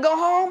about wanting to go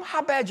home?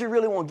 How bad you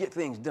really want to get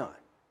things done?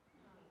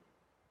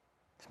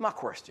 It's my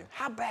question.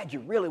 How bad you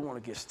really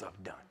want to get stuff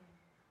done?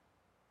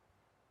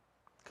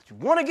 Because you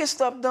want to get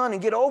stuff done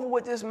and get over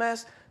with this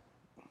mess,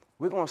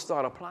 we're going to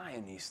start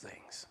applying these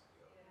things.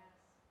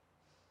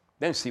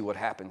 Then see what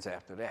happens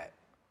after that.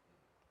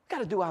 We've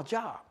got to do our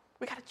job.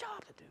 We got a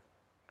job to do.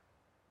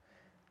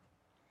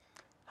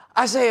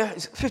 Isaiah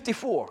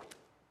 54.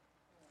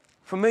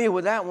 Familiar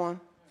with that one.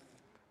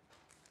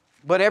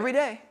 But every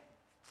day.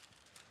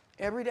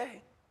 Every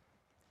day.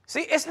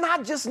 See, it's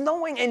not just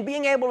knowing and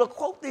being able to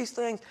quote these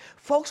things.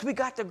 Folks, we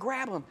got to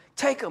grab them,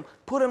 take them,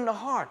 put them to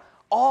heart.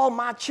 All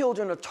my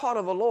children are taught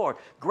of the Lord.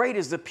 Great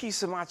is the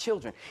peace of my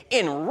children.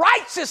 In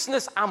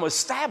righteousness, I'm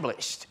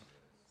established.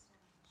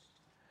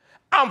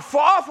 I'm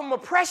far from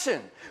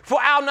oppression, for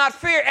I'll not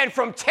fear, and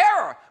from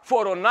terror,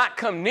 for it'll not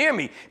come near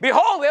me.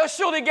 Behold, they'll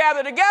surely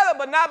gather together,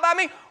 but not by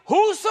me.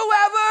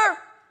 Whosoever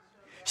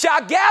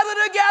shall gather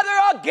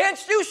together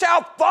against you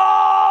shall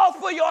fall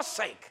for your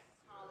sake.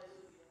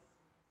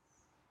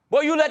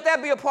 Boy, you let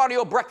that be a part of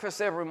your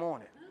breakfast every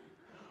morning.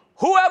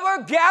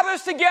 Whoever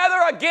gathers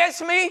together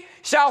against me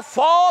shall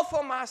fall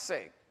for my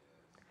sake.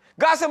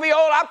 God said,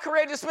 behold, I've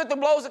created the smith who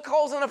blows the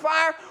coals in the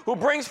fire, who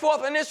brings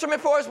forth an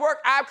instrument for his work.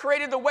 I've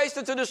created the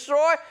waster to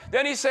destroy.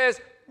 Then he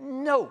says,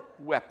 no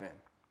weapon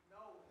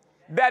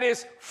that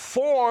is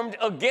formed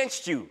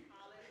against you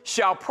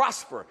shall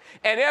prosper.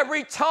 And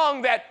every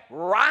tongue that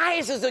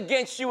rises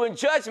against you in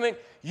judgment,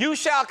 you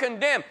shall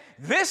condemn.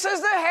 This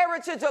is the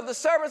heritage of the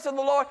servants of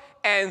the Lord,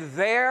 and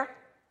their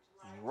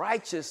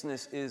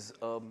righteousness is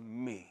of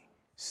me,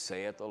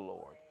 saith the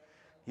Lord.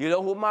 You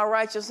know who my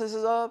righteousness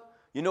is of?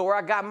 You know where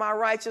I got my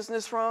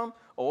righteousness from?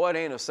 Oh, it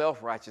ain't a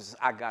self-righteousness.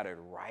 I got it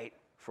right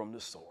from the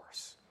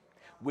source.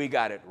 We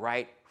got it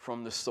right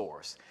from the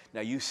source.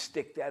 Now, you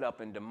stick that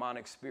up in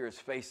demonic spirits'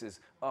 faces.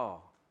 Okay.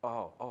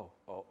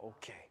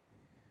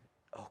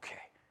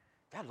 Okay.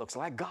 That looks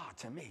like God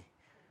to me.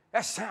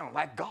 That sounds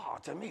like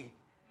God to me.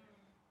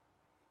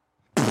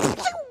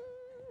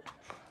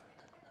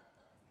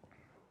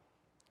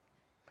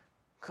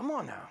 Come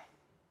on now.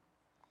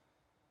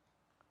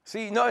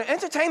 See, no,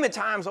 entertainment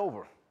time's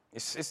over.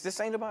 This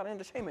ain't about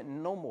entertainment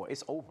no more.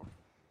 It's over.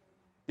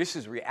 This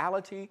is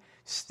reality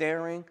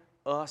staring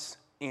us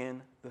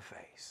in the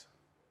face.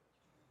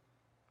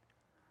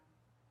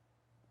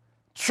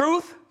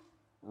 Truth,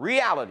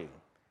 reality.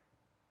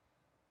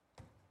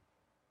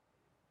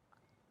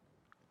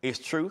 It's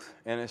truth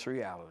and it's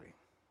reality.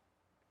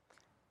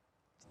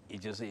 It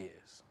just is.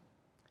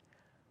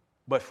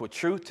 But for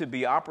truth to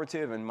be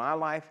operative in my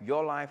life,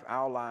 your life,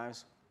 our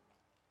lives,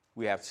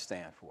 we have to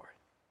stand for it.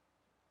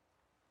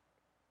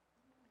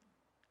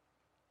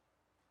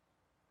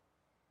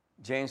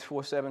 James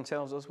 4:7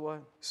 tells us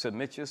what?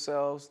 Submit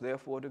yourselves,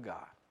 therefore, to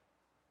God.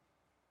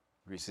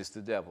 Resist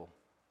the devil,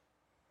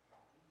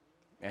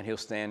 and he'll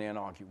stand there and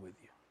argue with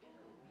you.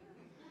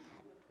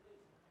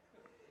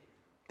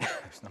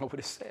 That's not what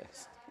it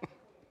says.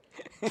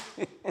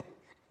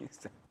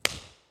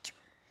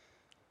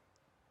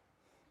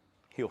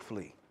 He'll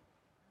flee.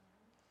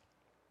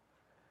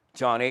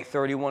 John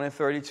 8:31 and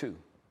 32.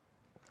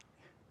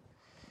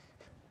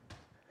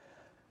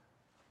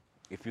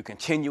 If you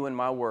continue in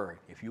my word,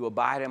 if you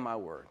abide in my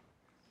word,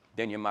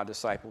 then you're my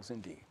disciples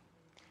indeed.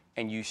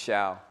 And you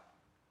shall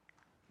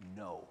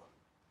know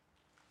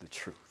the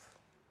truth.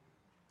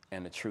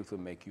 And the truth will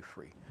make you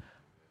free.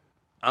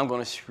 I'm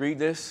going to read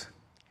this.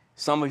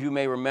 Some of you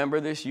may remember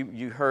this.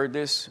 You heard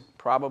this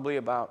probably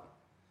about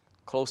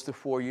close to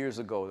 4 years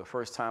ago, the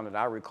first time that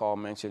I recall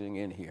mentioning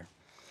in here.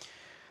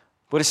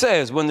 But it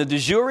says, when the de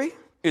jure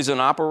is in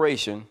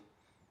operation,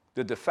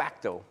 the de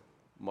facto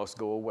must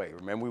go away.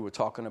 Remember, we were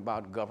talking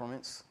about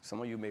governments?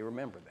 Some of you may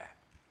remember that.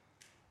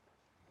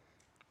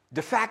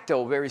 De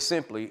facto, very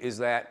simply, is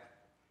that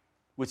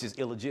which is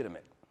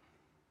illegitimate,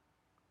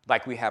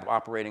 like we have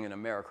operating in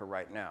America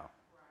right now.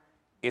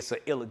 It's an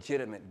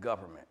illegitimate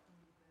government.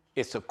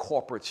 It's a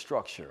corporate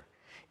structure.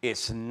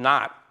 It's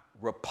not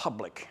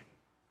republic.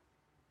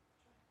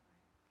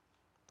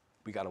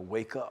 We got to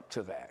wake up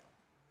to that.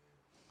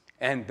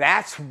 And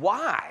that's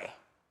why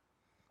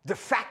de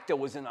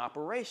facto is in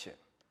operation.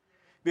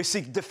 You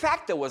see, de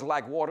facto was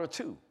like water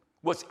too.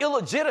 What's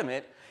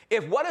illegitimate,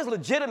 if what is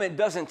legitimate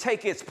doesn't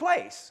take its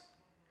place,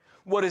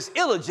 what is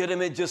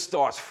illegitimate just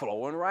starts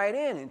flowing right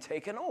in and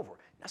taking over.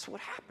 That's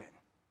what happened.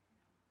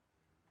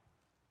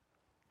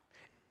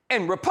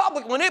 And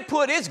Republic, when it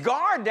put its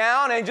guard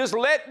down and just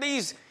let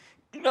these,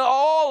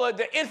 all of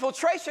the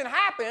infiltration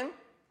happen,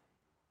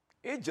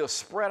 it just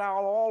spread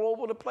out all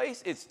over the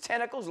place. Its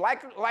tentacles,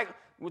 like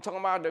we're talking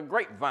about the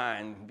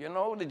grapevine,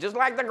 just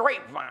like the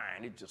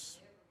grapevine. It just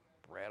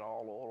spread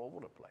all over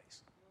the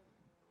place.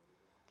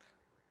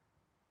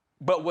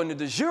 But when the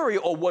de jure,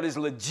 or what is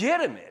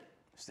legitimate,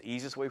 it's the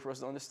easiest way for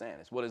us to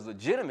understand this. What is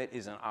legitimate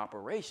is an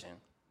operation.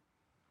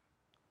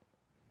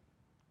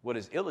 What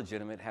is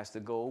illegitimate has to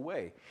go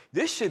away.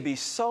 This should be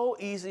so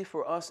easy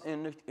for us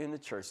in the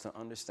church to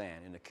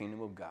understand in the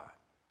kingdom of God.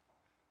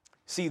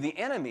 See, the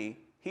enemy,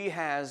 he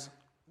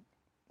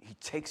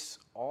takes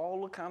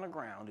all the kind of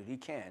ground that he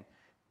can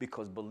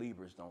because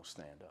believers don't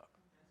stand up.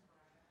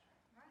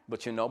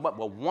 But you know what?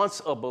 Well,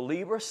 once a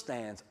believer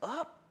stands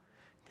up,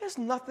 there's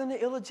nothing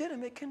the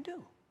illegitimate can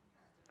do.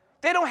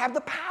 They don't have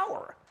the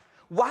power.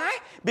 Why?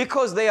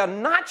 Because they are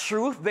not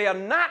truth. They are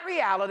not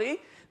reality.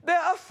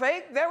 They're a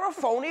fake. They're a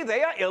phony.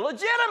 They are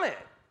illegitimate.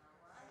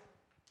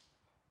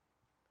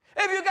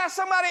 If you got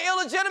somebody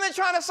illegitimate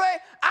trying to say,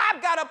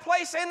 I've got a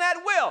place in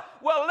that will,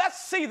 well,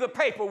 let's see the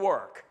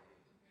paperwork.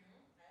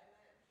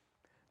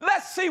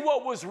 Let's see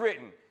what was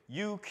written.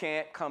 You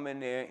can't come in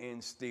there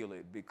and steal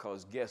it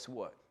because guess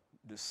what?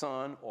 The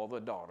son or the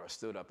daughter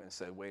stood up and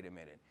said, wait a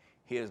minute,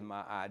 here's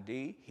my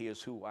ID,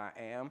 here's who I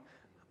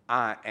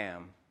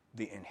am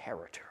the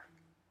inheritor.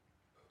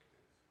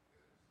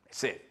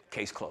 That's it,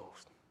 case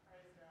closed.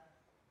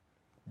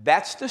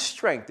 That's the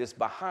strength that's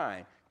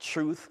behind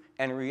truth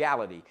and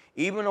reality.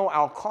 Even though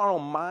our carnal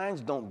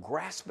minds don't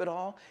grasp it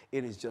all,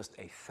 it is just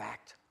a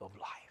fact of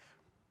life.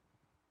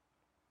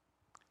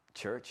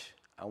 Church,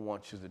 I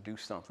want you to do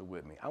something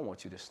with me. I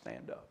want you to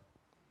stand up.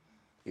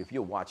 If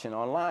you're watching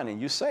online and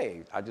you're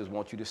saved, I just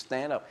want you to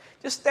stand up.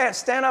 Just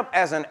stand up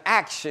as an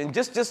action.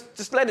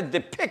 Just let it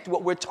depict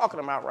what we're talking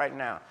about right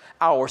now.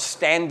 Our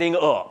standing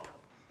up.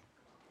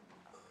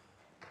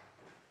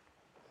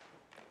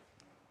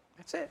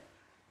 That's it.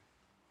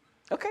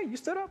 Okay, you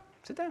stood up.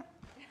 Sit down.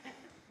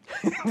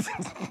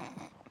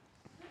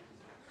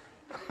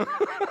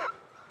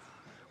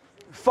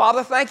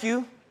 Father, thank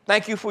you.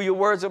 Thank you for your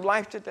words of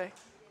life today.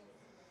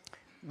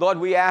 Lord,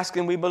 we ask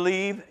and we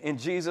believe in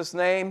Jesus'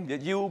 name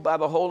that you, by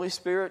the Holy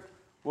Spirit,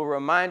 will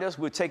remind us,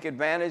 will take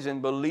advantage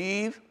and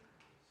believe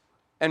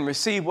and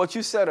receive what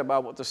you said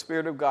about what the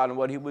Spirit of God and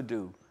what he would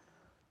do,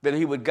 that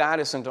he would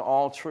guide us into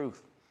all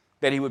truth,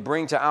 that he would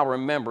bring to our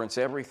remembrance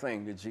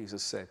everything that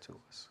Jesus said to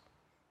us,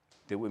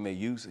 that we may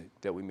use it,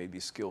 that we may be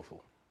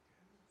skillful.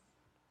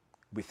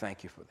 We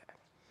thank you for that.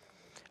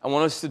 I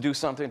want us to do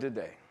something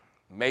today.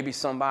 Maybe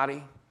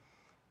somebody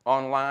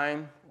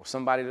online or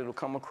somebody that will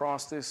come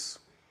across this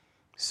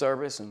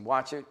service and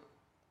watch it,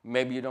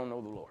 maybe you don't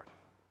know the Lord.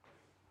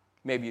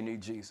 Maybe you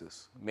need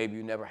Jesus. Maybe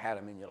you never had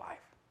him in your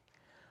life.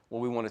 Well,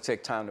 we want to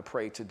take time to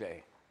pray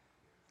today.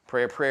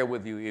 Pray a prayer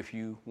with you if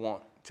you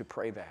want to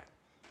pray that.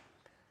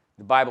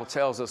 The Bible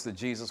tells us that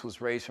Jesus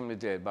was raised from the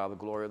dead by the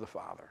glory of the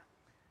Father.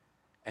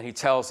 And he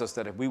tells us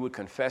that if we would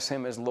confess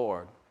him as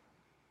Lord,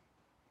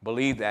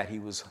 believe that he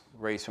was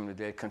raised from the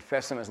dead,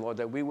 confess him as Lord,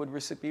 that we would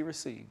be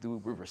received. We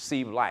would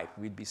receive life.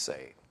 We'd be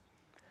saved.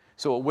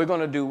 So what we're going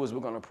to do is we're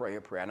going to pray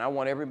a prayer. And I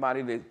want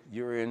everybody that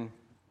you're in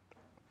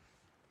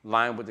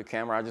line with the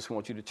camera, I just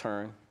want you to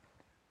turn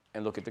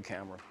and look at the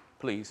camera,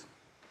 please.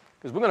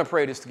 Because we're going to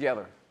pray this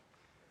together.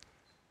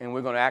 And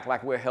we're going to act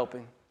like we're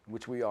helping,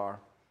 which we are,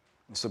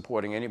 and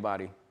supporting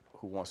anybody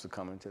who wants to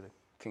come into the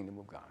kingdom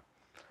of God.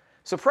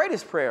 So pray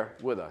this prayer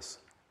with us.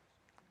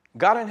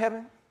 God in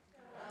heaven,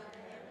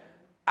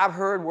 I've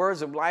heard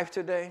words of life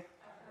today.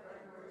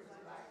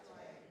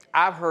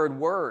 I've heard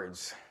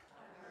words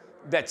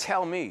that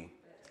tell me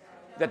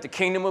that the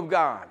kingdom of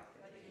God,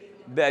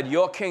 that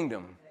your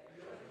kingdom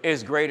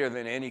is greater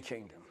than any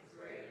kingdom.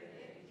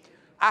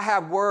 I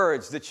have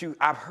words that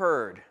I've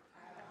heard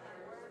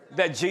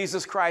that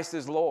Jesus Christ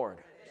is Lord,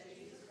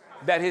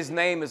 that his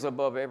name is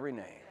above every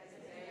name.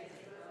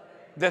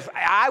 That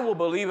I will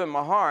believe in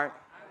my heart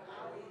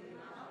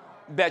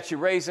that you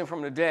raised him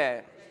from the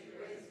dead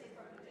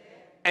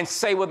and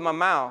say with my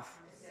mouth,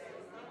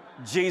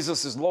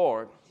 Jesus is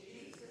Lord,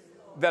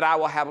 that I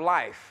will have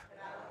life,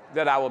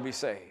 that I will be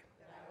saved.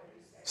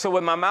 So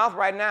with my mouth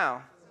right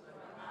now,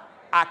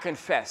 I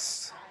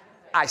confess,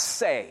 I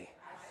say,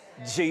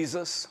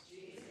 Jesus,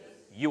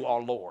 you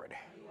are Lord.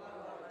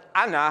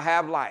 I now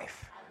have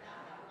life.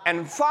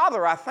 And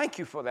Father, I thank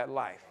you for that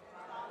life.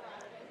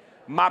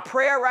 My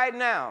prayer right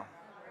now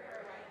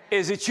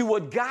is that you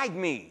would guide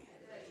me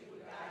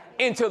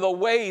into the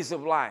ways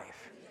of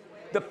life,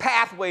 the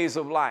pathways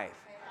of life,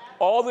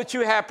 all that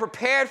you have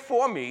prepared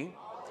for me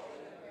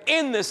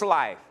in this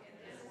life.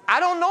 I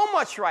don't know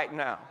much right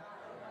now,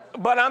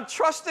 but I'm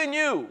trusting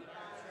you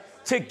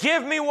to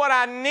give me what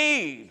I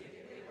need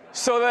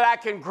so that I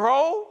can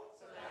grow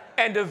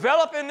and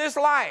develop in this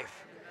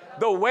life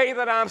the way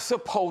that I'm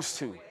supposed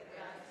to.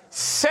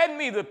 Send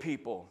me the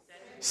people,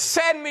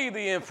 send me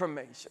the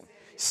information,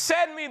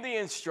 send me the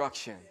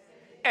instruction,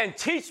 and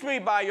teach me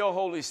by your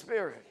Holy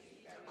Spirit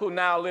who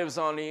now lives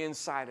on the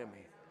inside of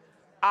me.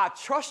 I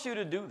trust you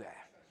to do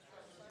that.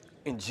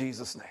 In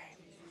Jesus' name.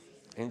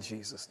 In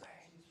Jesus' name.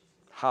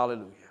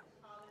 Hallelujah.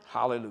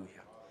 Hallelujah.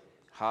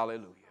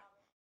 Hallelujah.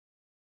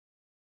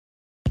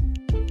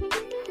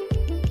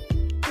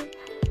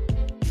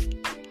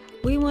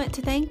 We want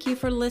to thank you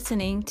for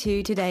listening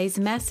to today's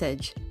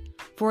message.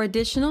 For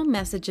additional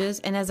messages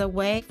and as a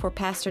way for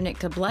Pastor Nick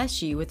to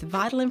bless you with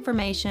vital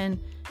information,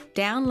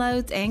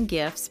 downloads, and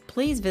gifts,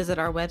 please visit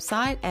our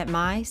website at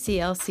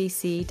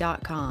myclcc.com.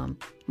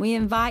 We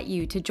invite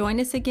you to join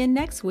us again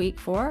next week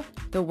for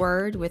The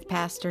Word with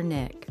Pastor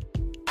Nick.